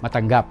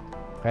matanggap.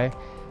 Okay?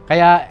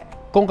 Kaya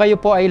kung kayo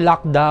po ay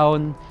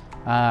lockdown,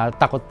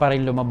 takot pa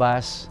rin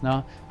lumabas, no?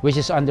 Which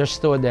is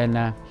understood and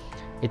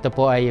ito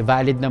po ay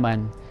valid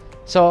naman.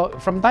 So,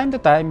 from time to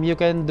time, you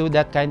can do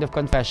that kind of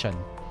confession.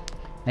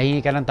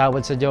 Nahingi ka ng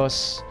tawad sa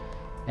Diyos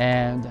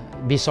and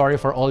be sorry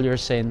for all your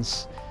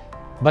sins.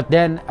 But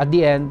then, at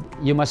the end,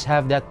 you must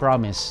have that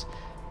promise.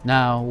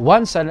 Now,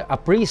 once a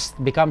priest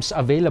becomes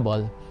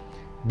available,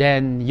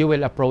 then you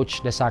will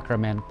approach the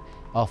sacrament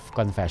of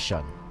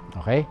confession.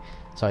 Okay?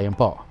 So, yun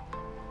po.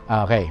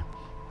 Okay.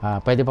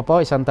 Pwede pa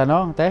po, isang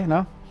tanong,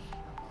 no?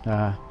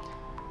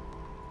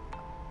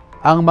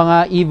 Ang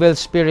mga evil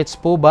spirits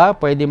po ba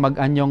pwede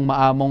mag-anyong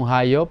maamong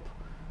hayop?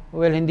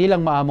 Well, hindi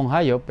lang maamong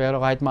hayop,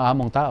 pero kahit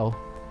maamong tao.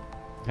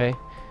 Okay?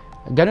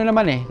 Ganun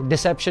naman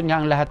deception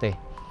nga ang lahat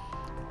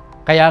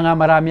Kaya nga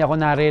marami ako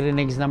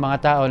naririnig ng mga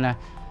tao na,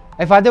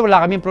 Father,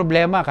 wala kaming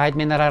problema kahit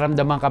may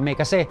nararamdaman kami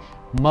kasi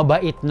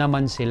mabait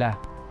naman sila.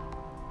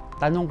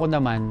 Tanong ko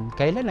naman,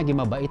 kailan naging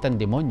mabait ang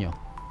demonyo?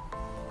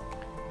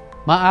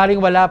 Maaring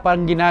wala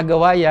pang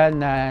ginagawa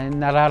yan na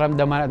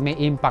nararamdaman at may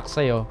impact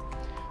sa'yo.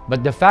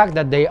 But the fact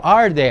that they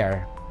are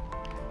there,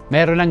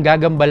 meron ng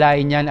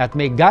gagambalain yan at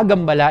may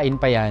gagambalain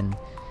pa yan.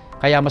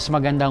 Kaya mas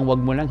magandang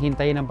wag mo lang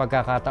hintayin ang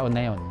pagkakataon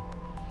na yon.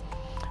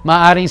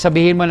 Maaring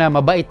sabihin mo na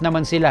mabait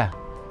naman sila.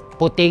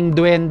 Puting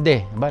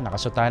duwende.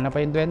 Nakasutahan na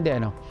pa yung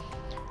duwende,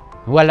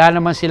 Wala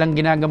naman silang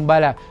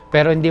ginagambala.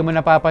 Pero hindi mo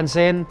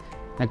napapansin,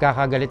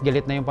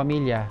 nagkakagalit-galit na yung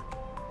pamilya.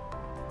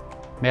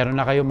 Meron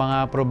na kayong mga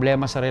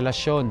problema sa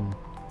relasyon.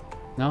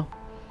 No?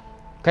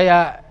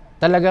 Kaya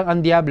talagang ang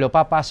diablo,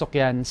 papasok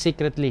yan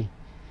secretly.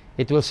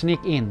 It will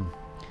sneak in.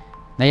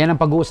 Na yan ang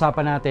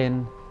pag-uusapan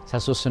natin sa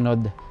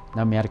susunod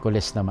na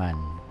Miyerkules naman.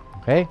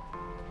 Okay?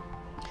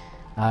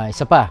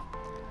 Isa pa.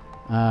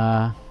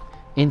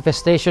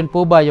 Infestation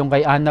po ba yung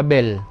kay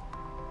Annabelle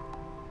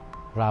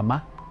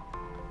Rama?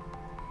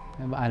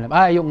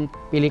 Yung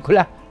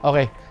pelikula.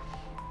 Okay.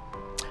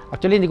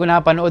 Actually, hindi ko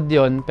napanood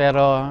yun,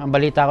 pero ang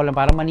balita ko lang,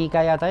 parang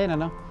manika yata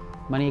yun, ano?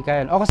 Manika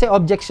yun. O kasi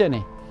objects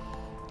yun eh.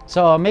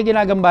 So, may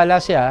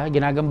ginagambala siya,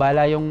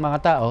 ginagambala yung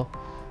mga tao.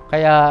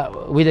 Kaya,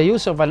 with the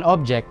use of an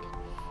object,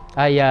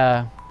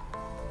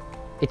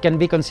 it can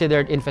be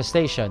considered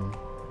infestation.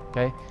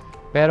 Okay?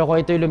 Pero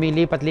kung ito'y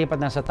lumilipat-lipat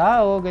na sa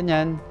tao,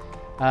 ganyan,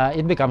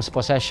 it becomes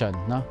possession,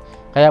 no?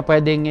 Kaya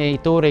pwedeng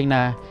ituring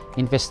na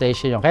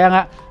infestation yun. Kaya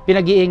nga,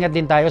 pinag-iingat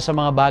din tayo sa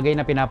mga bagay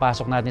na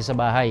pinapasok natin sa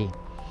bahay.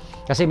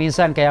 Kasi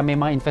minsan, kaya may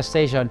mga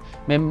infestation,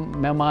 may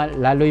mga,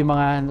 lalo yung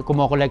mga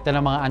kumukolekta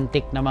ng mga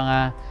antique na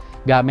mga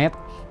gamit,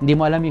 hindi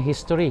mo alam yung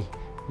history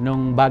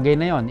nung bagay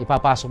na yon.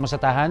 Ipapasok mo sa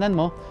tahanan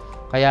mo,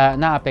 kaya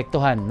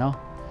naapektuhan, no,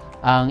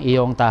 ang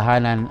iyong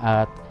tahanan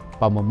at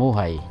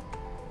pamumuhay.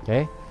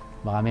 Okay?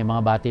 Baka may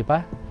mga bati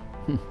pa?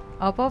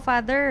 Opo,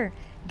 Father.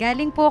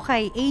 Galing po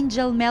kay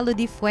Angel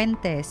Melody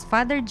Fuentes.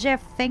 Father Jeff,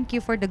 thank you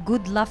for the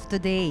good laugh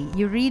today.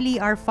 You really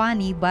are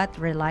funny but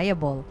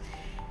reliable.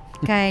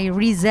 Kay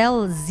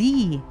Rizel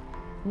Z,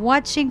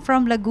 watching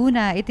from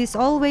Laguna, it is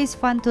always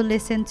fun to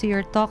listen to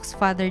your talks,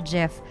 Father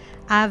Jeff.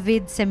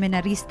 Avid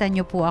seminarista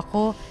niyo po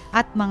ako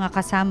at mga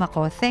kasama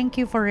ko. Thank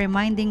you for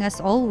reminding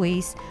us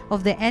always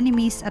of the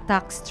enemy's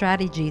attack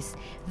strategies.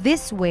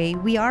 This way,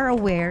 we are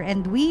aware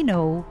and we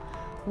know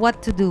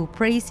what to do,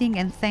 praising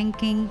and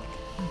thanking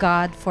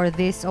God for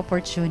this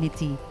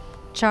opportunity.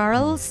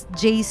 Charles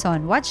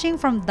Jason, watching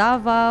from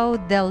Davao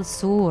del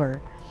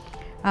Sur.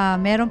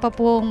 Meron pa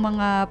pong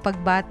mga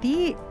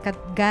pagbati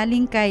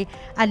galing kay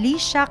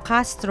Alicia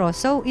Castro.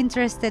 So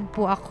interested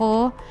po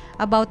ako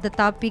about the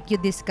topic you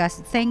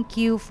discussed. Thank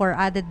you for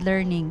added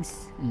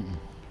learnings.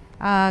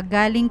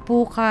 Galing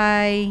po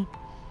kay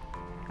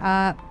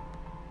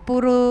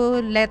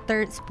puro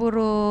letters,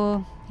 puro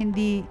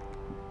hindi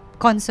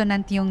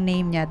consonant yung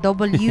name niya.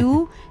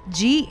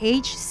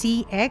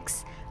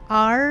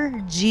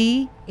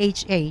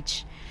 WGHCXRGHH.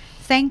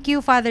 Thank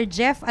you, Father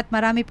Jeff, at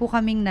marami po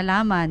kaming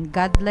nalaman.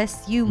 God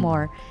bless you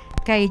more.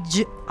 Kay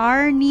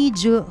Arnie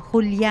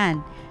Julian.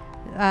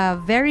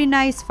 Very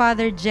nice,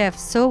 Father Jeff.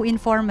 So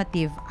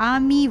informative.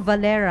 Ami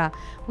Valera.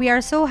 We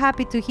are so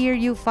happy to hear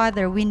you,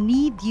 Father. We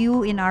need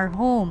you in our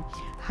home.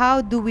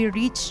 How do we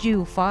reach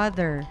you,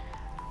 Father?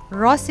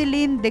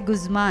 Roselyn de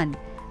Guzman.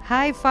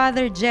 Hi,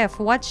 Father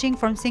Jeff, watching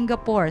from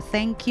Singapore.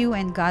 Thank you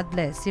and God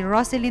bless. Si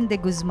Roselyn de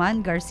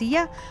Guzman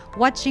Garcia,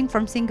 watching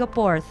from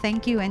Singapore.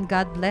 Thank you and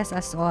God bless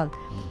us all.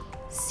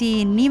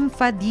 Si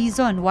Nympha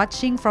Dizon,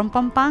 watching from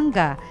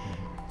Pampanga.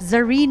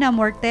 Zarina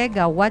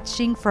Mortega,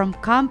 watching from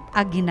Camp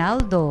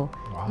Aguinaldo.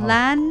 Wow.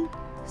 Lan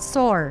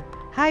Sor.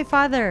 Hi,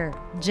 Father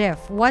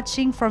Jeff,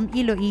 watching from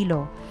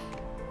Iloilo.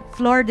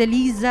 Flor de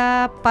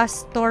Liza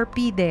Pastor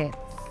Pide.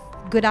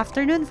 Good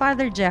afternoon,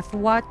 Father Jeff,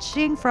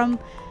 watching from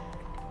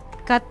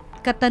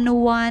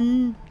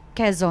Katanuan,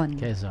 Quezon.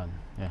 Quezon,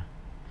 yeah.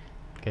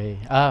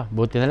 Okay.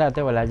 Buti na lang,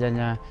 ate, wala dyan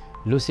niya.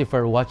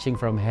 Lucifer watching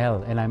from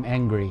hell and I'm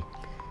angry.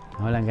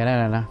 Walang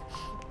ganun, ano?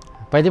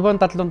 Pwede po ang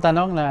tatlong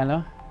tanong na,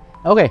 ano?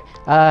 Okay.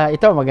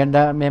 Ito,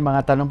 maganda. May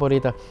mga tanong po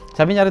rito.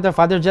 Sabi niya rito,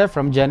 Father Jeff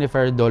from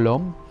Jennifer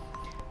Dolom.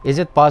 Is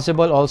it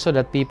possible also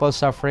that people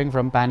suffering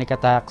from panic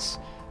attacks,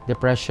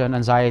 depression,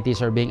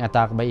 anxieties are being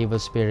attacked by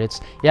evil spirits?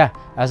 Yeah.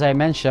 As I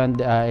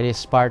mentioned, it is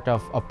part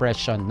of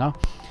oppression, no?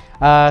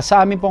 Sa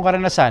amin pong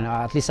karanasan,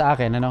 at least sa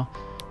akin, ano,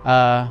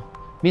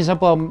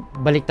 minsan po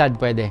baliktad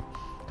pwede.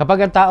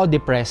 Kapag ang tao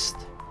depressed,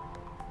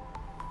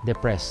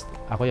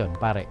 ako yun,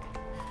 pare.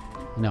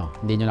 No,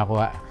 hindi nyo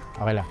nakuha.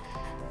 Okay lang.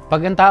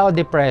 Pag ang tao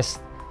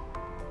depressed,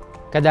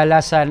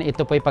 kadalasan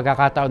ito po'y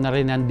pagkakataon na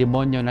rin ng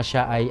demonyo na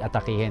siya ay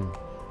atakihin.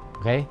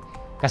 Okay?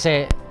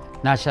 Kasi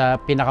nasa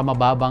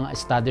pinakamababang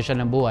estado siya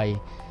ng buhay,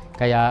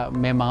 kaya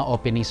may mga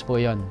openings po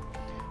yon.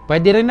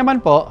 Pwede rin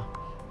naman po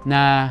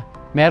na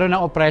meron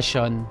ng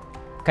oppression,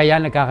 kaya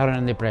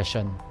nagkakaroon ng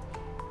depression.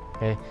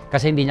 Okay?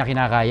 Kasi hindi niya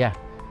kinakaya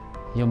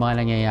yung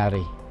mga nangyayari.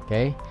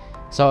 Okay?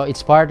 So,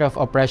 it's part of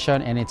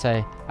oppression and it's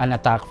an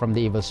attack from the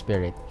evil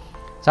spirit.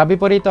 Sabi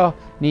po rito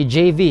ni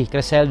JV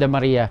Creselda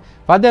Maria,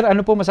 Father,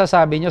 ano po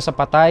masasabi niyo sa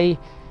patay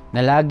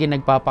na lagi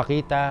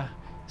nagpapakita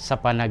sa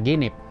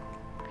panaginip?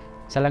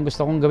 Isa lang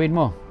gusto kong gawin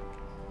mo.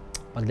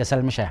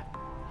 Pagdasal mo siya.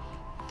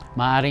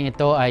 Maaring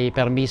ito ay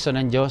permiso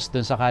ng Diyos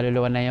dun sa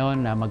kaluluwa na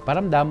yon na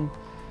magparamdam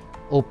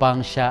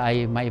upang siya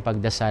ay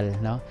maipagdasal,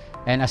 no?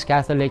 And as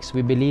Catholics,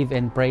 we believe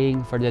in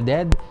praying for the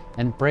dead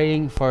and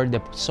praying for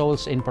the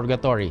souls in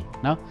purgatory,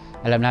 no?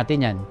 Alam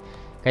natin 'yan.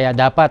 Kaya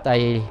dapat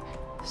ay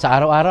sa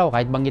araw-araw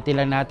kahit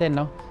banggitin lang natin,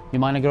 no?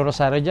 Yung mga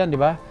nagro-rosaryo diyan,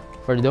 di ba?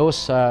 For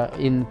those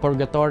in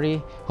purgatory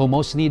who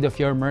most need of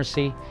your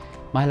mercy,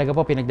 mahalaga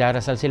po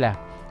pinagdarasal sila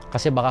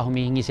kasi baka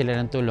humihingi sila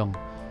ng tulong.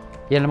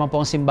 Yan naman po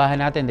ang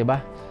simbahan natin, di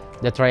ba?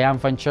 The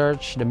Triumphant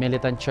Church, the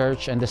Militant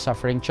Church, and the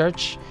Suffering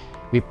Church.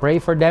 We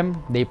pray for them,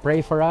 they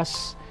pray for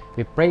us,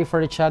 we pray for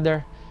each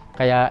other,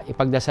 Kaya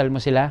ipagdasal mo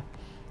sila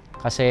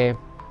kasi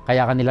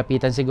kaya ka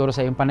nilapitan siguro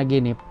sa iyong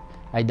panaginip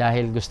ay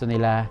dahil gusto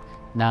nila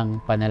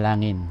ng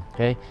panalangin.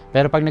 Okay?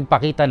 Pero pag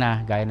nagpakita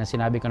na, gaya ng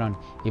sinabi ko noon,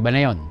 iba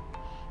na yon.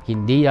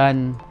 Hindi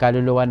yan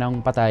kaluluwa ng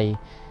patay,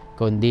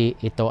 kundi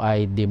ito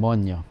ay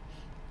demonyo.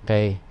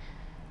 Okay?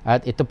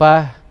 At ito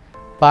pa,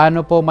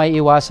 paano po may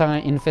iwasang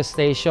ang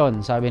infestation?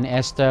 Sabi ni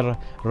Esther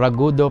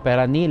Ragudo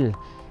Peranil.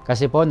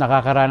 Kasi po,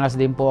 nakakaranas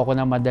din po ako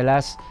ng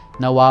madalas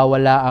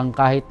nawawala ang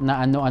kahit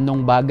na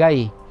ano-anong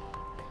bagay.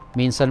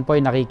 Minsan po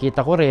ay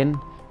nakikita ko rin,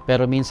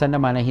 pero minsan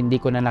naman ay hindi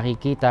ko na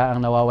nakikita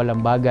ang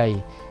nawawalang bagay.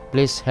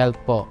 Please help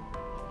po.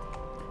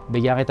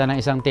 Bigyan kita ng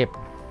isang tip.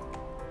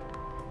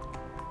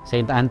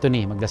 Saint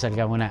Anthony, magdasal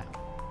ka muna.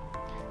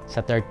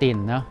 Sa 13,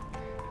 no?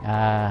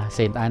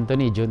 Saint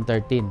Anthony, June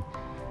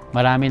 13.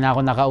 Marami na ako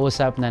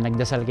nakausap na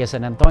nagdasal kay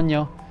San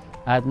Antonio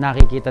at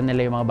nakikita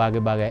nila yung mga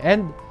bagay-bagay.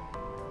 And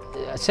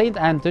Saint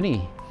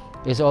Anthony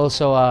is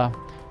also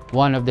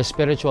one of the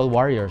spiritual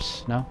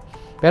warriors, no?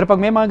 Pero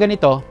pag may mga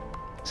ganito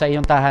sa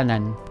iyong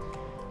tahanan,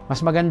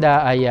 mas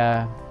maganda ay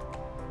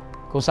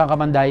kung saan ka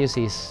man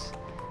diocese,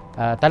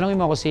 tanongin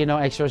mo kung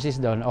sino ang exorcist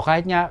doon, o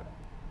kahit nga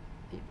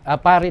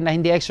pare na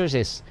hindi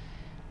exorcist,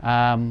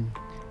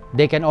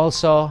 they can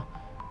also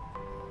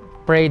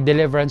pray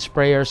deliverance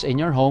prayers in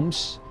your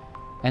homes,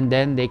 and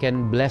then they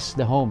can bless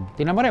the home.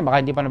 Tingnan mo rin, baka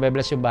hindi pa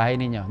nabe-bless yung bahay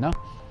ninyo, no?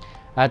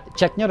 At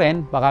check nyo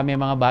rin, baka may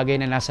mga bagay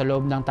na nasa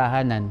loob ng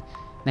tahanan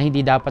na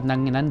hindi dapat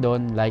nang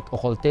nandun, like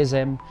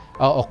occultism,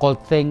 occult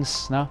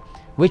things, no?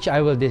 Which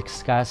I will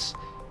discuss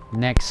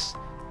next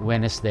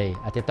Wednesday.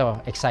 At ito,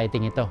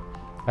 exciting ito.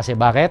 Kasi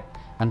bakit?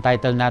 Ang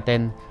title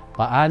natin,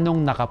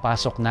 paanong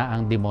nakapasok na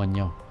ang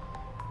demonyo?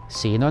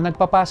 Sino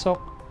nagpapasok?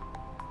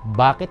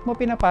 Bakit mo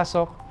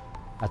pinapasok?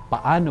 At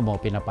paano mo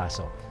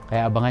pinapasok?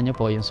 Kaya abangan nyo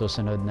po yung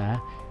susunod na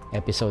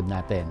episode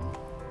natin.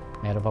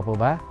 Meron pa po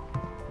ba?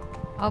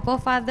 Opo,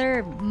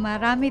 Father,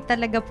 marami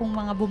talaga pong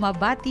mga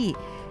bumabati.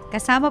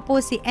 Kasama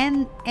po si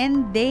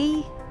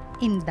Inday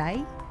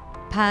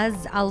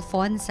Paz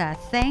Alfonsa.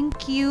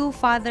 Thank you,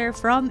 Father,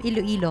 from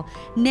Iloilo.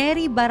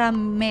 Neri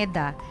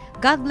Barameda.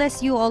 God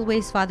bless you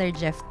always, Father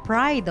Jeff.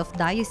 Pride of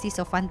Diocese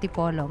of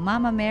Antipolo.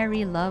 Mama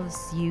Mary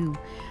loves you.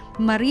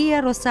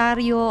 Maria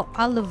Rosario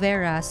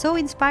Alvera. So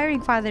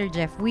inspiring, Father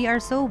Jeff. We are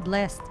so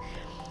blessed.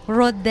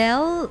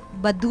 Rodel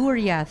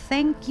Baduria.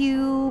 Thank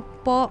you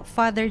po,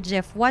 Father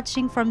Jeff.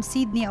 Watching from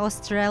Sydney,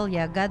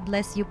 Australia. God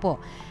bless you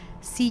po.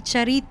 Si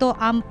Charito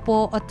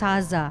Ampo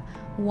Otaza.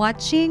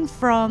 Watching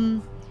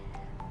from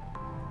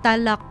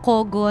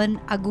Talacogon,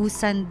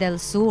 Agusan del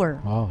Sur.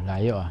 Oh,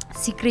 layo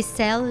Si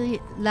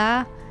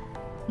Crisela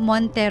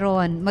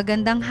Monteron.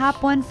 Magandang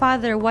hapon,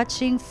 Father.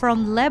 Watching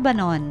from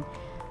Lebanon.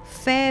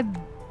 Feb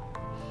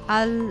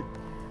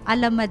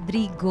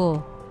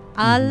Almadrigo.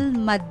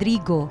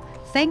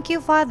 Thank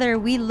you, Father.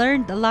 We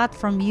learned a lot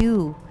from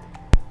you.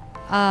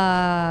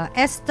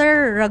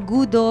 Esther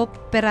Ragudo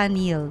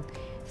Peranil.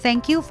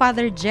 Thank you,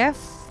 Father Jeff,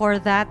 for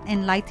that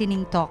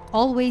enlightening talk.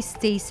 Always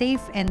stay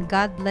safe and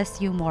God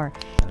bless you more.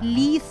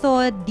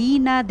 Litho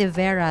Dina De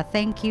Vera.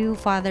 Thank you,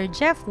 Father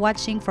Jeff,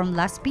 watching from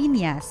Las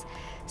Piñas.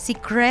 Si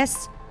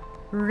Cres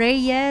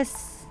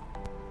Reyes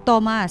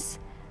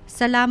Tomas.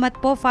 Salamat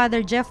po,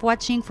 Father Jeff,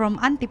 watching from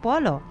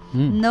Antipolo.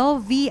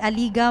 Novi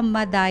Aliga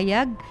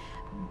Madayag.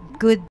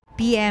 Good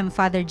PM,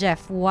 Father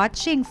Jeff,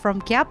 watching from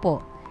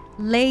Quiapo.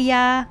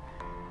 Leia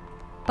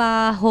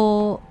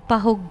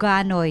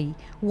Pahoganoy,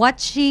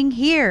 watching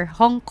here,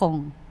 Hong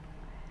Kong.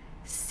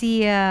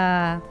 Si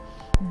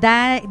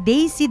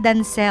Daisy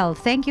Dancel.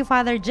 Thank you,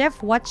 Father Jeff,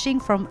 watching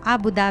from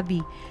Abu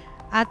Dhabi.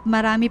 At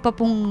marami pa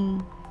pong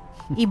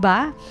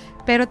iba,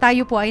 pero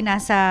tayo po ay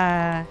nasa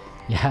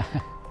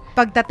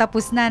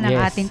pagtatapos na ng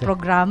ating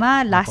programa.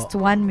 Last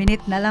 1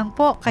 minute na lang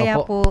po. Kaya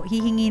po,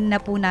 hihingin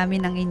na po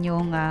namin ang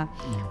inyong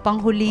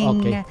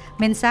panghuling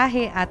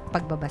mensahe at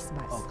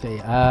pagbabasbas. Okay.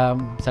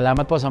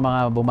 Salamat po sa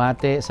mga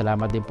bumate.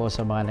 Salamat din po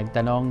sa mga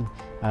nagtanong.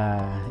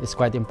 It's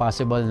quite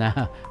impossible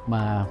na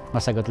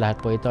masagot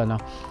lahat po ito, no?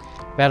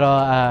 Pero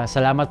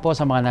salamat po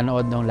sa mga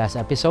nanood ng last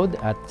episode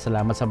at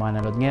salamat sa mga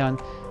nanood ngayon.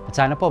 At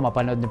sana po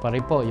mapanood niyo pa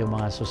rin po yung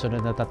mga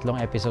susunod na 3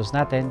 episodes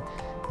natin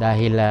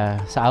dahil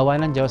sa awa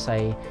ng Diyos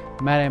ay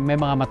may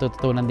mga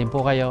matututunan din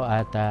po kayo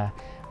at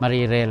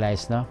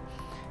marirealize, no?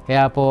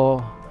 Kaya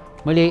po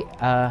muli,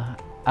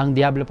 ang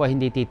Diablo po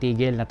hindi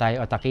titigil na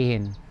tayo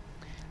atakihin.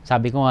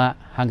 Sabi ko nga,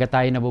 hanggat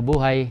tayo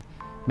nabubuhay,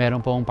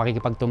 meron pong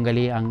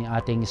pakikipagtunggali ang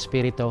ating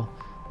espiritu.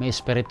 May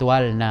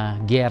espiritual na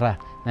giyera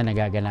na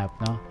nagaganap,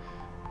 no?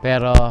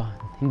 Pero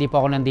hindi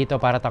po ako nandito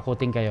para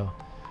takutin kayo.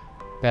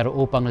 Pero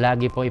upang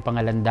lagi po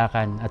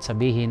ipangalandakan at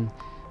sabihin,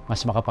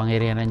 mas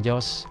makapangyarihan ng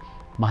Diyos,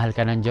 mahal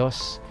ka ng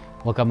Diyos,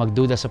 huwag ka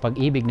magduda sa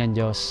pag-ibig ng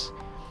Diyos,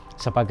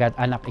 sapagkat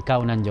anak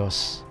ikaw ng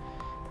Diyos.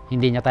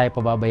 Hindi niya tayo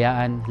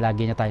pababayaan,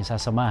 lagi niya tayong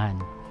sasamahan.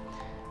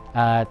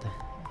 At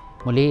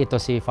muli ito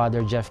si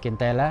Father Jeff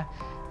Quintela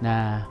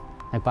na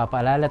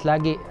nagpapaalala't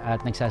lagi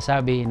at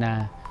nagsasabi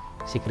na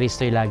si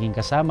Kristo'y laging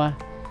kasama,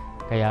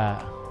 kaya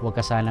huwag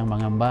ka sanang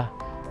mangamba,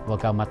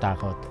 huwag ka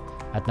matakot.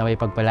 At naway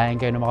pagpalain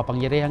kayo ng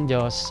makapangyarihang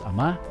Diyos,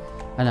 Ama,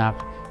 Anak,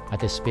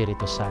 at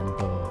Espiritu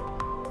Santo.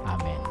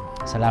 Amen.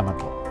 Salamat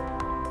po.